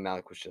think Rami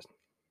Malek was just.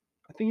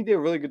 I think he did a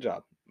really good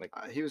job. Like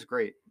He was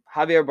great.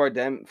 Javier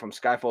Bardem from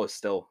Skyfall is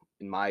still,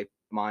 in my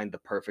mind, the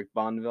perfect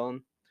Bond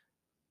villain.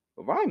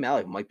 But Rami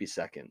Malek might be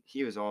second.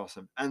 He was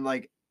awesome. And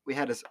like we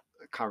had this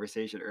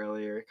conversation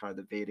earlier, kind of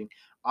debating.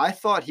 I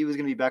thought he was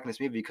gonna be back in this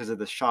movie because of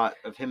the shot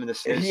of him in the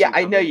snowsuit. Yeah,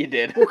 I know you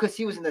did. Well, because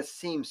he was in that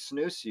same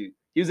snowsuit.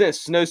 He was in a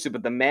snowsuit,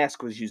 but the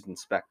mask was used in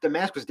Spectre. The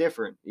mask was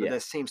different, but Yeah.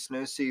 that same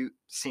snowsuit,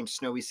 same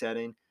snowy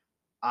setting.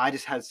 I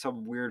just had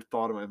some weird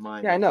thought in my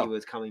mind Yeah, I that know. he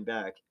was coming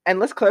back. And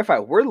let's clarify,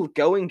 we're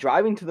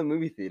driving to the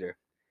movie theater.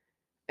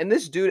 And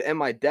this dude and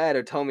my dad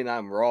are telling me that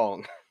I'm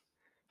wrong.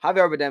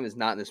 Javier Bardem is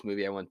not in this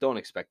movie. Don't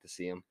expect to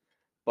see him.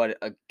 But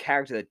a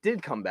character that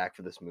did come back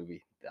for this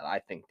movie that I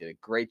think did a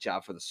great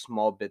job for the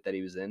small bit that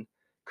he was in,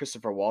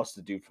 Christopher Waltz,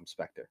 the dude from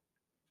Spectre.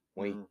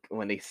 When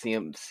they see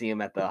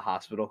him at the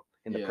hospital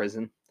in the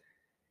prison.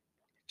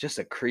 Just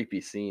a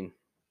creepy scene.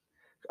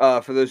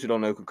 For those who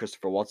don't know who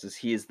Christopher Waltz is,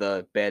 he is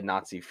the bad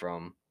Nazi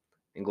from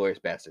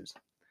Inglourious Basterds.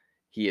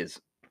 He is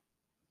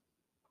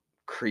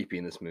creepy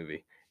in this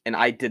movie. And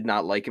I did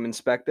not like him in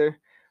Spectre,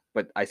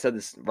 but I said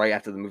this right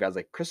after the movie. I was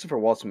like, Christopher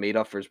Waltz made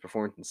up for his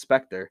performance in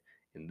Spectre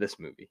in this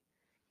movie.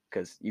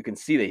 Because you can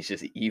see that he's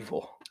just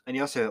evil. And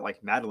he also,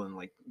 like, Madeline,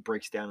 like,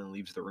 breaks down and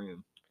leaves the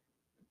room.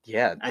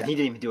 Yeah. And he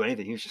didn't even do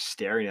anything. He was just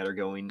staring at her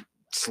going,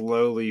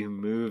 slowly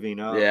moving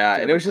up. Yeah,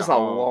 and it was just a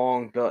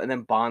long build. And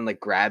then Bond, like,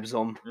 grabs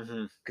him.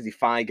 Because he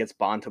finally gets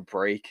Bond to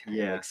break.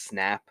 Yeah. And, like,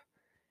 snap.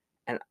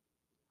 And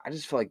I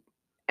just feel like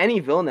any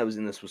villain that was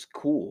in this was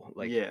cool.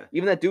 Like,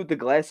 even that dude with the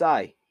glass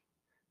eye.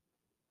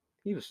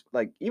 He was,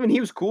 like, he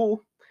was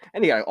cool.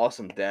 And he got an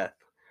awesome death.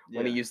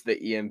 When he used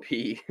the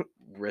EMP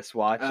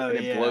wristwatch and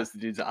it blows the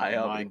dude's eye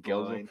up and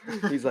kills him.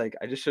 He's like,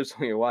 I just showed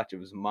someone your watch. It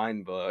was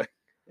mind blowing.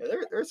 Yeah, there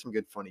were some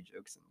good funny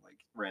jokes and like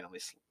randomly.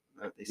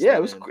 Yeah,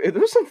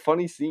 there was some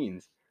funny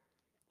scenes.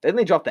 Then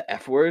they dropped the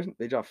F word.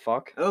 They dropped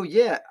fuck. Oh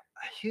yeah,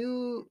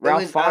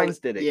 Ralph Fiennes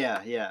did it.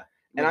 Yeah.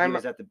 And I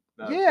was at the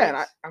and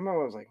I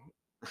remember I was like,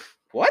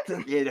 what?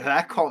 Yeah,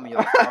 that caught me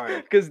off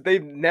guard because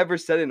they've never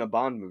said it in a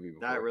Bond movie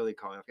before. That really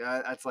caught me off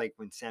guard. That's like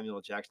when Samuel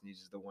L. Jackson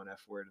uses the one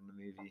F word in the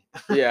movie.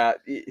 Yeah.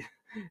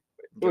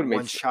 Get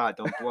one shot,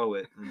 don't blow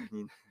it.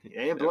 You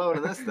ain't blowing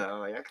in this though.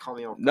 Like, that caught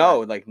me off guard.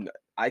 No, like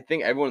I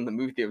think everyone in the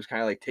movie theater was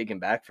kind of like taken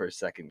back for a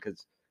second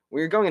because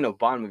when you're going into a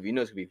Bond movie, you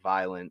know it's gonna be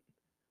violent,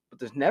 but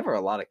there's never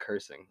a lot of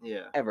cursing.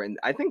 Yeah. Ever, and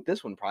I think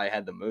this one probably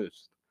had the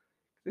most.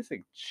 They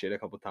say shit a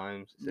couple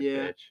times.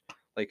 Yeah. Bitch.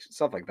 Like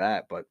stuff like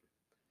that, but.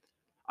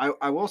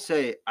 I will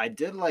say I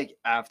did like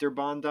after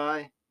Bond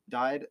died.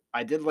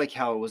 I did like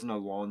how it wasn't a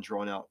long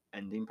drawn out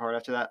ending part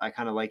after that. I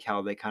kind of like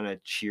how they kind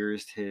of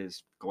cheersed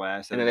his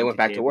glass and then they went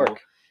back to work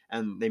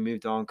and they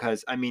moved on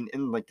because I mean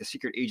in like the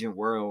secret agent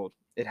world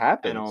it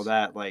happens and all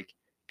that, like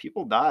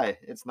people die.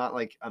 It's not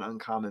like an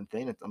uncommon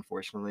thing, it's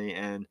unfortunately,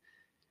 and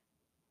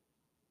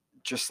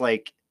just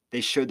like they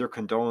showed their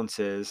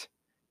condolences,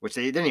 which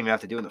they didn't even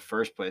have to do in the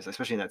first place,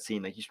 especially in that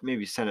scene. Like, you should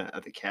maybe send it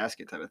at the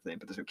casket type of thing,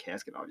 but there's no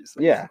casket,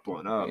 obviously. Yeah. It's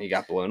blown up. He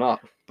got blown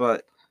up.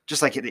 But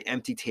just like the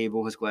empty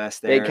table, his glass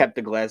there. They kept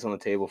the glass on the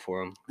table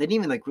for him. They didn't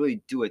even like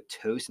really do a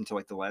toast until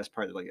like the last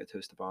part, like a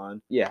toast to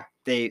Bond. Yeah.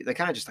 They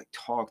kind of just like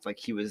talked like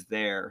he was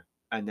there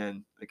and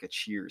then like a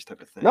cheers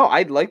type of thing. No,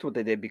 I liked what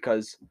they did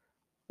because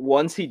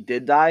once he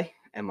did die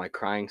and my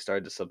crying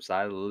started to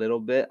subside a little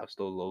bit, I was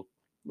still a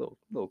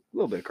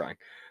little bit of crying.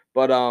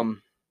 But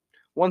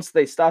once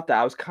they stopped that,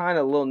 I was kind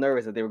of a little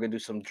nervous that they were going to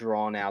do some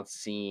drawn out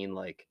scene,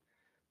 like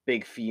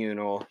big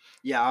funeral.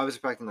 Yeah, I was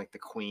expecting like the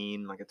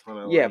Queen, like a ton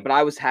of. Yeah, like, but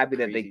I was happy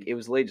crazy. that it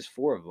was late, just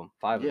 4 of them,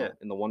 5 of them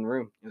in the one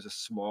room. It was a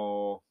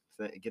small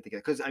thing, get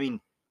together. Because I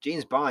mean,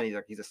 James Bond,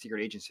 he's a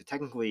secret agent, so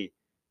technically,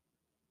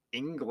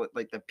 England,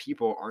 like the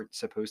people aren't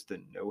supposed to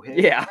know him.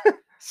 Yeah.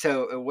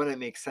 So it wouldn't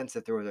make sense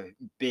if there was a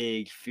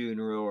big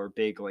funeral or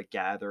big like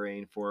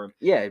gathering for him.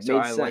 Yeah, so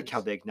I like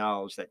how they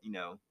acknowledge that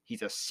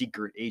he's a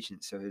secret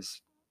agent, so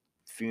his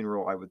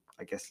funeral,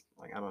 I guess,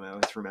 like I don't know,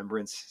 his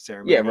remembrance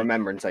ceremony. Yeah,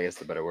 remembrance, I guess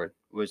the better word.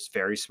 Was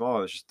very small.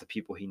 It was just the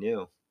people he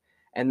knew.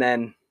 And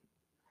then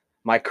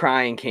my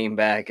crying came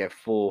back at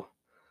full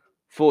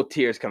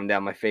tears coming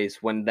down my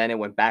face when then it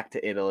went back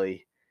to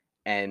Italy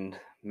and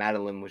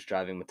Madeline was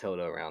driving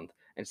Matilda around.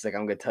 And she's like,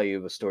 I'm gonna tell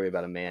you a story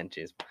about a man,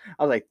 James.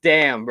 I was like,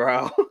 damn,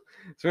 bro.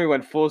 So we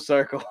went full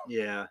circle.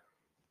 Yeah.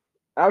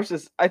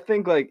 I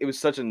think like it was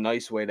such a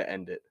nice way to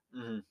end it.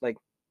 Hmm. Like,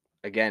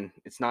 again,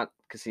 it's not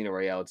Casino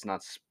Royale. It's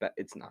not.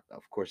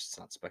 Of course, it's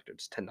not Spectre.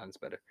 It's 10 times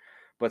better.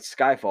 But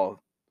Skyfall,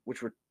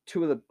 which were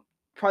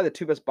probably the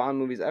two best Bond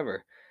movies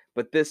ever.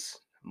 But this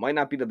might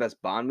not be the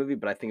best Bond movie,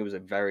 but I think it was a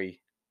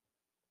very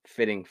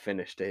fitting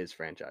finish to his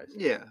franchise.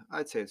 Yeah,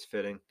 I'd say it's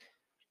fitting.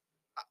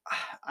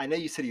 I know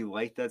you said you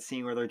liked that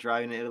scene where they're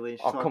driving to Italy.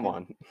 Oh, come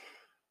on.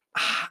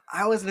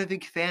 I wasn't a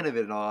big fan of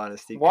it, in all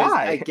honesty.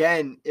 Why?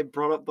 Again, it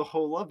brought up the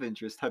whole love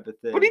interest type of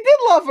thing. But he did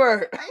love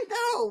her. I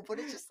know, but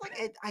it's just like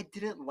I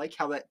didn't like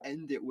how that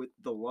ended with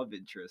the love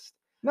interest.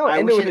 No, I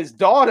ended wish with it- his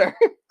daughter.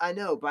 I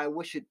know, but I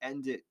wish it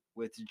ended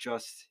with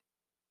just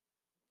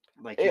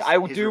like I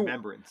would his do-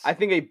 remembrance. I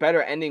think a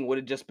better ending would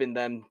have just been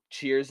them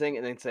cheersing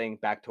and then saying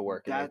back to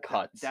work and then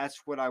cuts.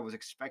 That's what I was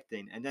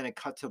expecting, and then it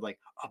cut to like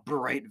a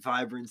bright,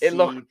 vibrant It scene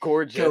looked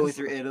gorgeous. going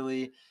through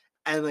Italy,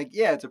 and like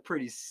yeah, it's a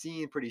pretty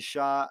scene, pretty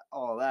shot,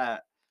 all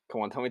that.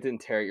 Come on, tell me it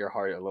didn't tear at your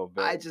heart a little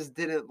bit. I just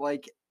didn't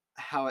like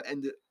how it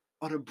ended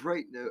on a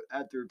bright note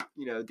after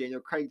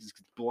Daniel Craig just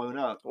gets blown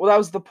up. Well, that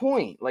was the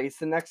point. Like, it's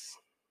the next.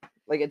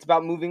 Like, it's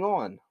about moving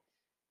on.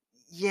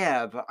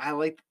 Yeah, but I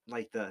like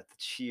the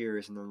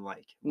cheers and then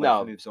like No.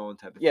 life moves on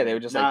type of Yeah, thing. they were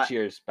just Not, like,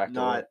 cheers, back to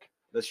not- work.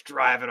 Let's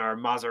drive in our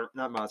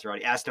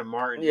Maserati, Aston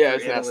Martin. Yeah, through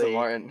it's an Aston Italy,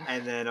 Martin.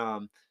 And then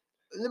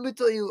let me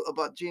tell you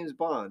about James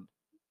Bond.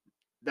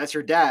 That's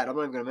your dad. I'm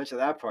not even gonna mention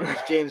that part.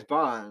 It's James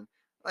Bond.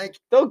 Like,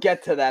 They'll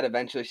get to that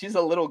eventually. She's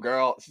a little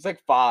girl. She's like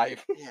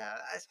 5. yeah.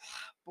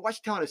 But why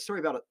she telling a story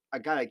about a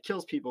guy that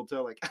kills people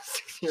to like?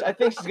 I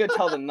think she's gonna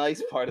tell the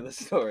nice part of the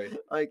story.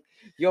 Like,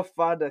 Your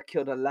father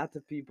killed a lot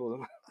of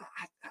people.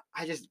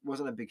 I just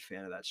wasn't a big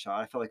fan of that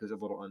shot. I felt like it was a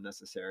little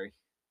unnecessary.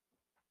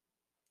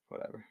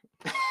 Whatever.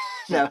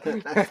 No,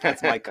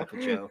 that's my cup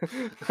of Joe.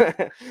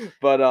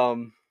 But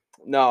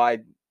no, I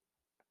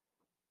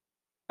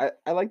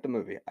liked the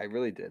movie. I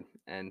really did.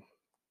 And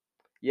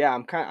yeah,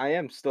 I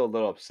am still a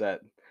little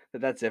upset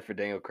that that's it for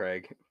Daniel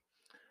Craig.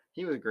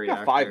 He was a great He got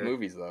actor. 5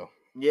 movies though.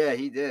 Yeah,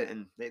 he did,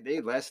 and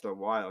they lasted a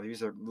while. He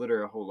was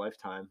literally a whole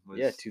lifetime.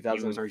 Yeah, He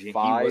was our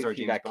 2005 he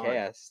James got Bond.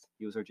 cast.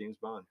 He was our James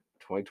Bond.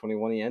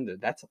 2021 he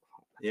ended. That's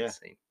Yeah.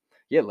 insane.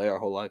 Yeah, lay our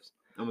whole lives.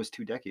 Almost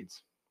 2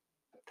 decades.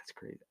 That's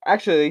crazy.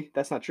 Actually,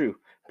 that's not true.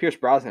 Pierce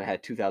Brosnan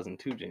had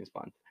 2002 James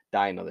Bond,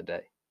 Die Another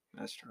Day.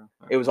 That's true.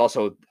 It was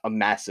also a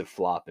massive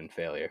flop and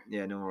failure.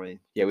 Yeah, no worry.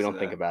 Yeah, we don't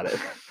think about it.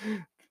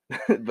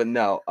 But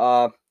no,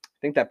 I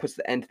think that puts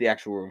the end to the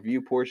actual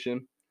review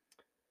portion.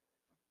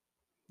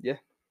 Yeah.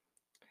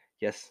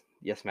 Yes,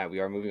 Matt, we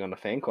are moving on to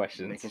fan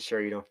questions. Making sure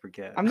you don't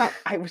forget.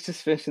 I was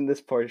just finishing this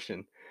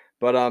portion.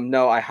 But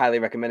no, I highly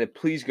recommend it.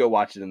 Please go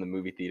watch it in the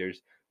movie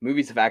theaters.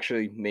 Movies have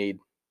actually made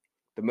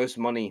the most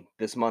money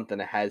this month than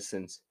it has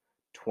since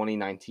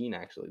 2019,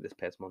 actually, this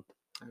past month.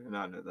 I did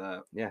not know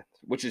that. Yeah,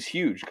 which is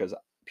huge because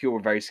people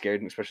were very scared,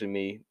 and especially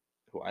me,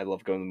 who I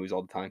love going to the movies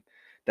all the time,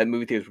 that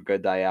movie theaters were going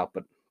to die out,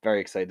 but very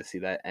excited to see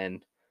that,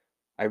 and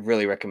I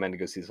really recommend to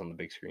go see this on the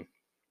big screen.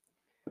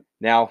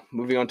 Now,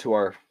 moving on to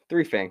our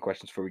 3 fan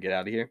questions before we get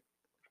out of here.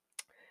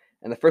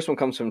 And the first one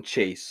comes from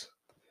Chase.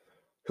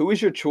 Who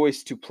is your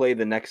choice to play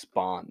the next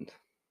Bond?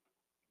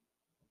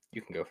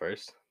 You can go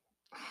first.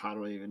 I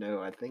don't even know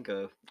who I think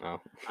of. Oh.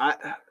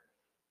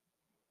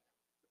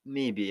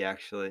 Maybe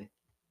actually.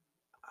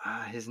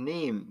 His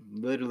name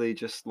literally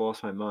just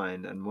lost my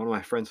mind, and one of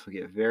my friends will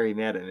get very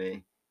mad at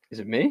me. Is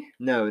it me?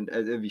 No,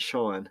 it'd be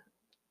Sean.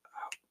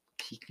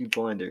 Peaky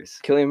Blinders.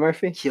 Cillian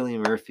Murphy?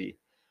 Cillian Murphy.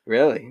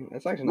 Really?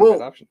 That's actually not a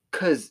bad option.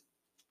 Because,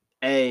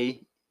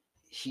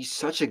 he's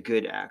such a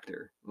good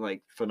actor,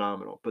 like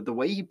phenomenal. But the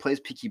way he plays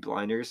Peaky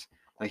Blinders,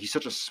 like he's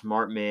such a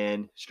smart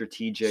man,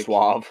 strategic,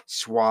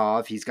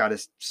 Suave. He's got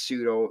his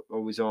suit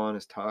always on,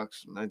 his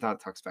tux. Not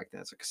tux back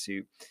then, it's like a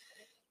suit.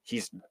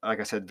 He's,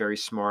 like I said, very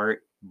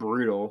smart,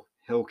 brutal.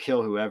 He'll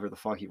kill whoever the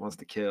fuck he wants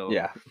to kill.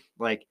 Yeah.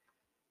 Like,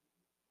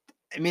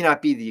 it may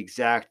not be the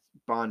exact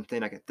Bond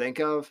thing I could think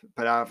of,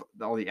 but out of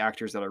all the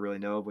actors that I really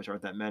know of, which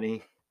aren't that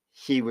many,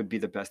 he would be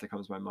the best that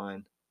comes to my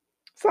mind.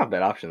 It's not a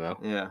bad option, though.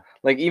 Yeah.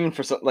 Like, even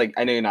for some, like,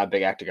 I know you're not a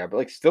big actor guy, but,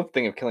 like, still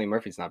think of Cillian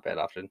Murphy's not a bad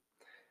option.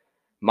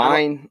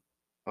 Mine.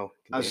 I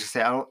was just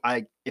gonna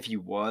say, if he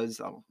was,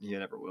 he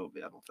never will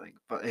be, I don't think.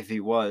 But if he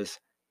was,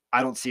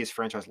 I don't see his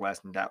franchise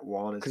lasting that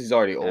long. Because he's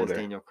already as older.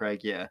 Daniel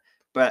Craig, yeah.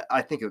 But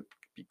I think it would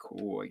be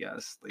cool, I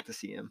guess, like to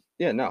see him.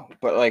 Yeah, no.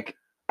 But, like,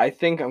 I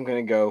think I'm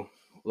going to go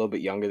a little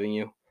bit younger than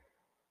you.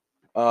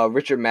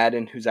 Richard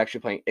Madden, who's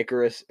actually playing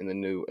Icarus in the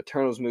new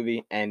Eternals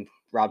movie, and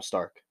Rob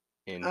Stark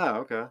in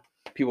okay.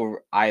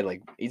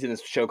 He's in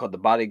this show called The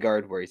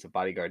Bodyguard, where he's a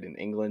bodyguard in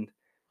England.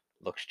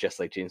 Looks just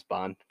like James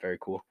Bond. Very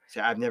cool. See,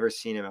 I've never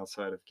seen him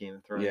outside of Game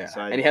of Thrones. Yeah,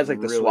 so and he has like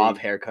the suave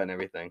haircut and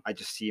everything. I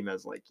just see him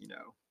as like,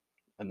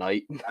 a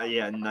knight.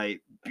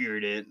 Knight,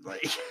 bearded,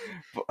 like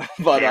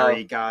but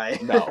hairy guy.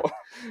 No.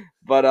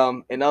 But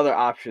another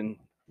option,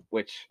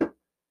 which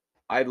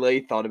I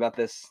thought about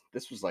this.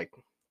 This was like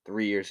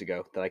 3 years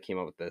ago that I came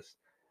up with this.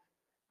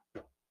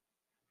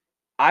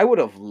 I would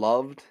have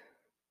loved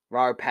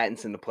Robert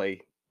Pattinson to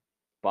play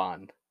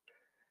Bond.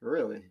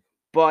 Really?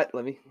 But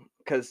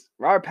because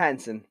Robert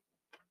Pattinson,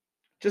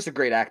 just a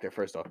great actor,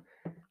 first off.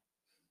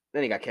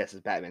 Then he got cast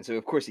as Batman, so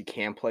of course he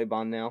can play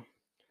Bond now.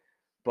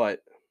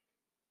 But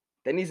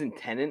then he's in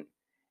Tenet,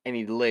 and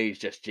he literally is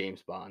just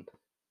James Bond,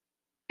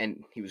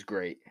 and he was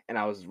great. And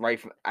I was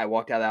right. I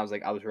walked out of that, I was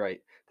like, I was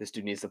right. This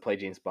dude needs to play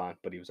James Bond,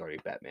 but he was already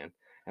Batman.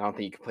 I don't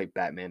think you can play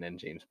Batman and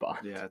James Bond.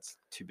 Yeah, it's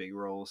two big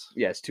roles.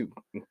 Yeah, it's two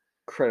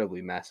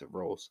incredibly massive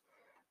roles.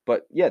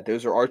 But yeah,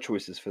 those are our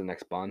choices for the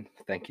next Bond.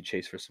 Thank you,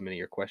 Chase, for submitting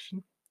your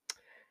question.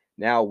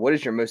 Now, what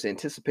is your most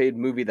anticipated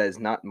movie that is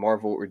not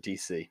Marvel or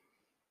DC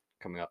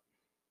coming up?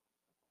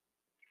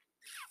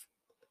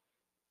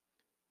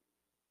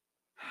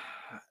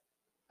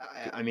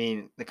 I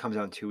mean, it comes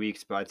out in 2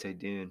 weeks, but I'd say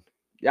Dune.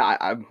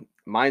 Yeah,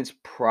 mine's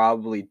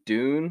probably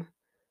Dune,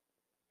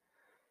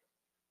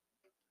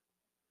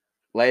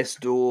 Last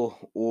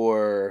Duel,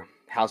 or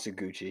House of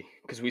Gucci,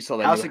 because we saw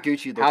that House new of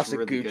Gucci looks House of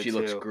really Gucci good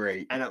looks too,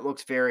 great. and it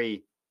looks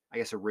very, I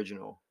guess,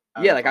 original.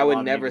 Yeah, out like of I a would lot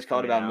of never movies thought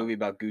coming about a out. movie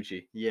about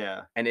Gucci,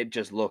 Yeah, and it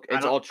just look. I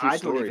It's don't. all true I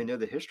story. don't even know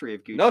the history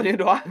of Gucci. No, neither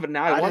do I. But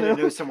now I want didn't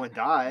to know someone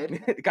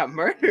died. It got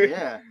murdered.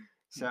 Yeah,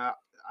 so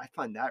I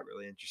find that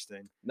really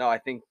interesting. No, I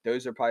think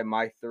those are probably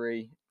my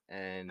three.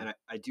 And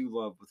I do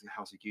love with the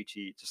House of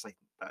Gucci, just like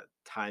that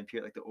time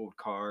period, like the old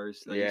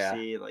cars that Yeah.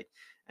 you see, like,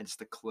 and just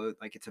the clothes.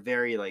 Like it's a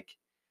very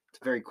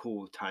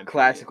cool time period.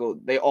 classical.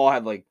 They all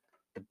have like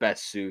the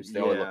best suits. They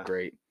all Yeah. look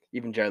great.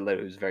 Even Jared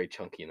Leto, who's very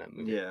chunky in that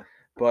movie. Yeah,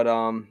 But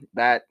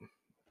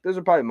those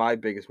are probably my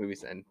biggest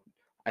movies, and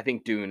I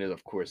think Dune is,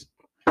 of course.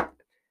 If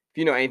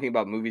you know anything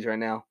about movies right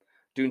now,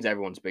 Dune's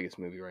everyone's biggest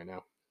movie right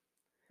now.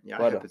 yeah.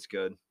 But, I hope it's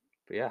good.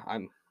 But yeah,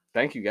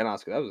 thank you again,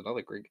 Oscar. That was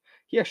another great.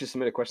 He actually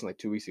submitted a question like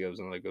 2 weeks ago. It was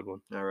another good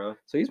one. Not really.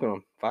 So he's been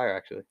on fire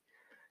actually.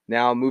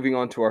 Now moving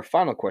on to our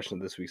final question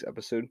of this week's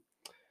episode: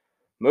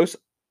 most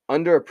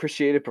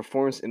underappreciated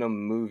performance in a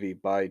movie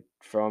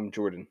from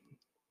Jordan,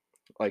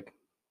 like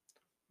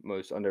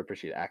most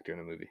underappreciated actor in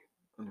a movie,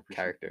 100%.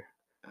 character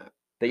Uh,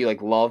 that you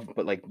like love,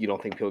 but like you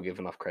don't think people give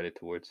enough credit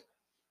towards.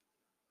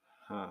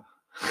 Huh.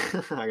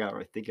 I gotta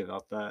really think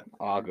about that.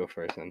 I'll go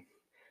first then.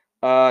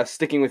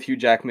 Sticking with Hugh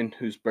Jackman,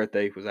 whose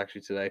birthday was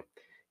actually today.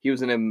 He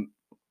was in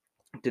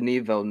a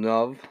Denis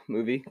Villeneuve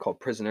movie called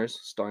Prisoners,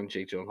 starring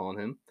Jake Gyllenhaal and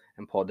him,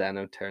 and Paul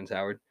Dano, Terrence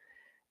Howard.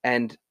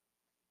 And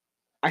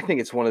I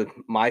think it's one of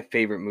my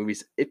favorite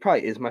movies. It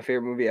probably is my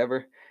favorite movie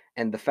ever.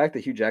 And the fact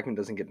that Hugh Jackman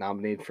doesn't get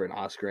nominated for an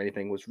Oscar or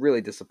anything was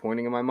really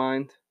disappointing in my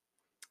mind.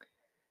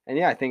 And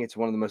yeah, I think it's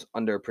one of the most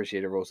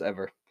underappreciated roles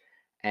ever.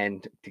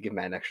 And to give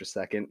Matt an extra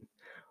second,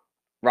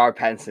 Robert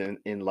Pattinson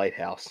in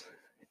Lighthouse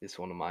is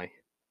one of my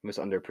most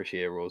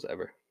underappreciated roles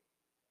ever.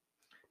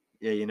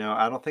 Yeah,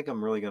 I don't think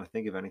I'm really gonna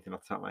think of anything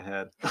off the top of my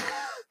head.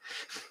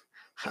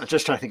 I'm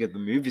just trying to think of the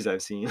movies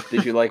I've seen.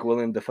 Did you like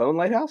William Dafoe in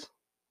Lighthouse?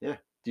 Yeah.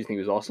 Do you think he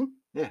was awesome?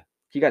 Yeah.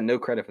 He got no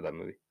credit for that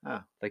movie.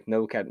 Oh. Like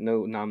no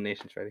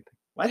nominations for anything.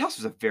 Lighthouse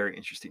was a very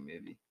interesting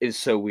movie. It is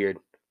so weird,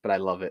 but I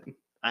love it.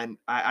 And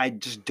I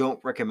just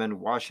don't recommend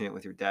watching it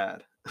with your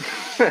dad.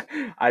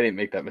 I didn't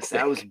make that mistake.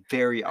 That was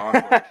very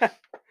awkward.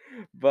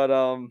 But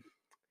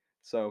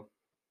so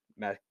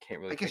Matt can't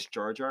really. I guess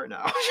Jar Jar.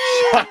 No.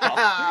 Shut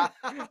up.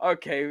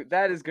 Okay,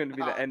 that is going to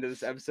be the end of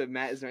this episode.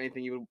 Matt, is there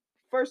anything you would?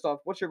 First off,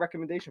 what's your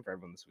recommendation for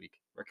everyone this week?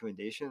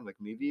 Recommendation, like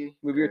movie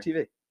or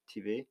TV?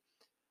 TV.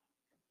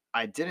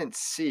 I didn't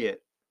see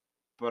it,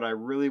 but I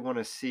really want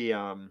to see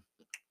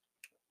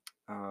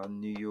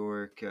New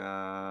York,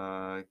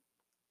 the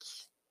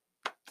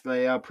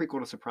prequel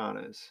to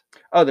Sopranos.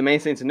 Oh, The Many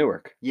Saints of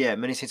Newark. Yeah,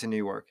 Many Saints of New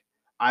York.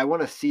 I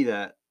want to see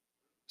that,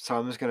 so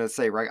I'm just gonna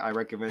say I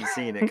recommend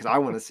seeing it because I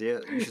want to see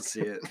it. You should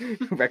see it.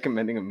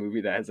 Recommending a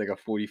movie that has like a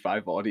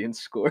 45 audience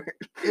score.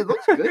 It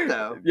looks good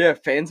though. Yeah,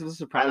 fans of The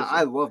Sopranos.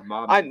 I love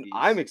mob movies.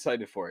 I'm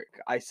excited for it.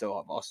 I still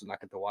have also not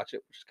get to watch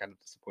it, which is kind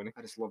of disappointing.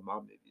 I just love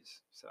mob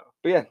movies. So,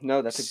 but yeah,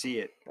 no, that's see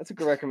it. That's a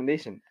good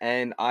recommendation,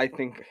 and I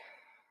think.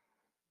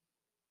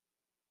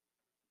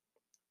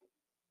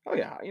 Oh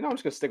yeah, I'm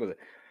just gonna stick with it.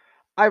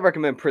 I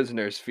recommend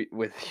Prisoners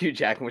with Hugh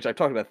Jackman, which I've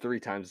talked about 3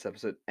 times this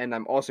episode, and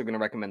I'm also going to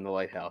recommend The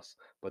Lighthouse,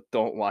 but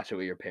don't watch it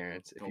with your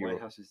parents. The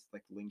Lighthouse is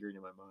like lingering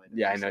in my mind.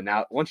 Yeah, I know.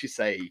 Now, once you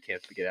say it, you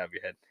can't get it out of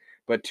your head.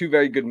 But 2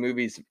 very good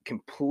movies,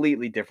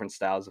 completely different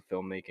styles of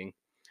filmmaking.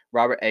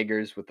 Robert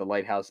Eggers with The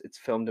Lighthouse. It's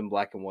filmed in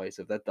black and white,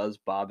 so if that does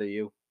bother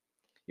you,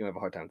 you'll have a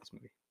hard time with this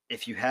movie.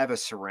 If you have a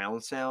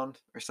surround sound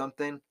or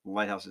something,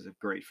 Lighthouse is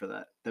great for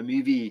that. The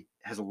movie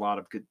has a lot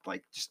of good,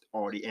 like, just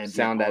audio,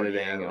 sound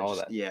editing, and all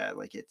that. Yeah,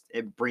 like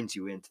it brings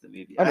you into the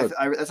movie.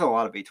 That's a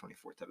lot of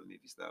A24 type of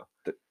movies,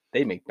 though.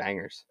 They make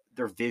bangers.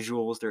 Their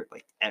visuals, they're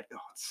like,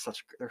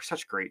 they're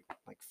such great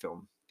like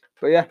film.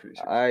 But yeah,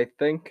 producers. I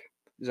think.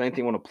 Is there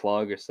anything you want to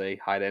plug or say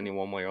hi to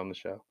anyone while you're on the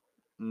show?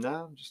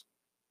 No,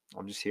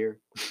 I'm just here.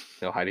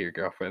 No, hi to your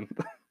girlfriend.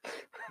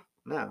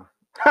 No.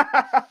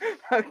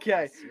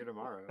 Okay. See you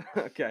tomorrow.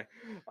 Okay.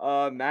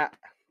 Matt,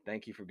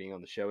 thank you for being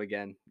on the show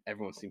again.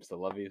 Everyone seems to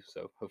love you,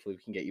 so hopefully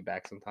we can get you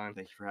back sometime.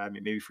 Thank you for having me.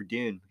 Maybe for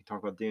Dune. We can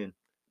talk about Dune.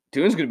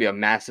 Dune's going to be a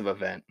massive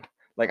event.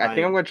 Like, I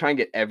think I'm going to try and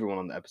get everyone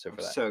on the episode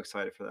for that. I'm so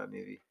excited for that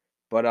movie.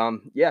 But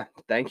yeah,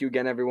 thank you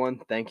again, everyone.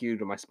 Thank you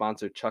to my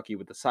sponsor, Chucky,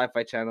 with the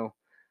Sci-Fi Channel.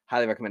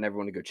 Highly recommend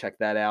everyone to go check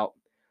that out.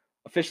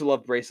 Official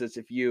love bracelets.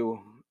 If you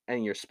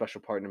and your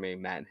special partner, maybe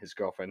Matt and his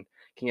girlfriend,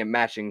 can get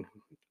matching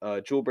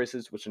jewel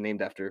bracelets, which are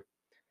named after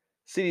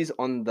cities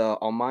on the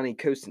Almani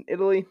coast in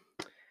Italy.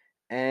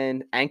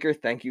 And Anchor,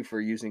 thank you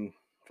for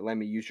letting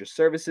me use your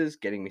services,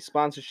 getting me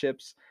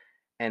sponsorships.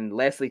 And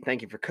lastly,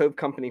 thank you for Cove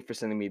Company for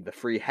sending me the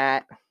free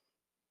hat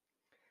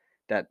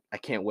that I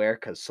can't wear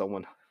because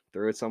someone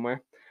threw it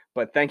somewhere.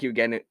 But thank you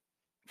again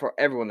for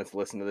everyone that's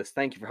listened to this.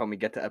 Thank you for helping me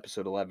get to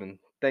episode 11.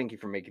 Thank you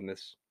for making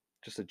this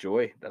just a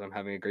joy that I'm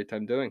having a great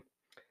time doing.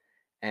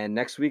 And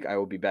next week, I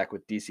will be back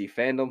with DC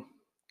Fandom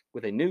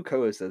with a new co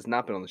host that has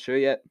not been on the show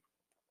yet.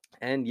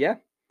 And yeah,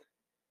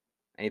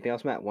 anything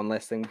else, Matt? One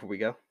last thing before we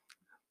go.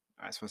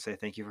 I just want to say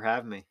thank you for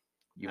having me.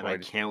 You've And I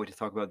already... can't wait to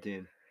talk about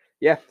Dune.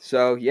 Yeah,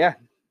 so yeah,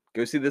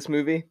 go see this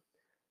movie.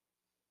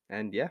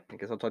 And yeah, I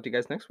guess I'll talk to you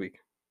guys next week.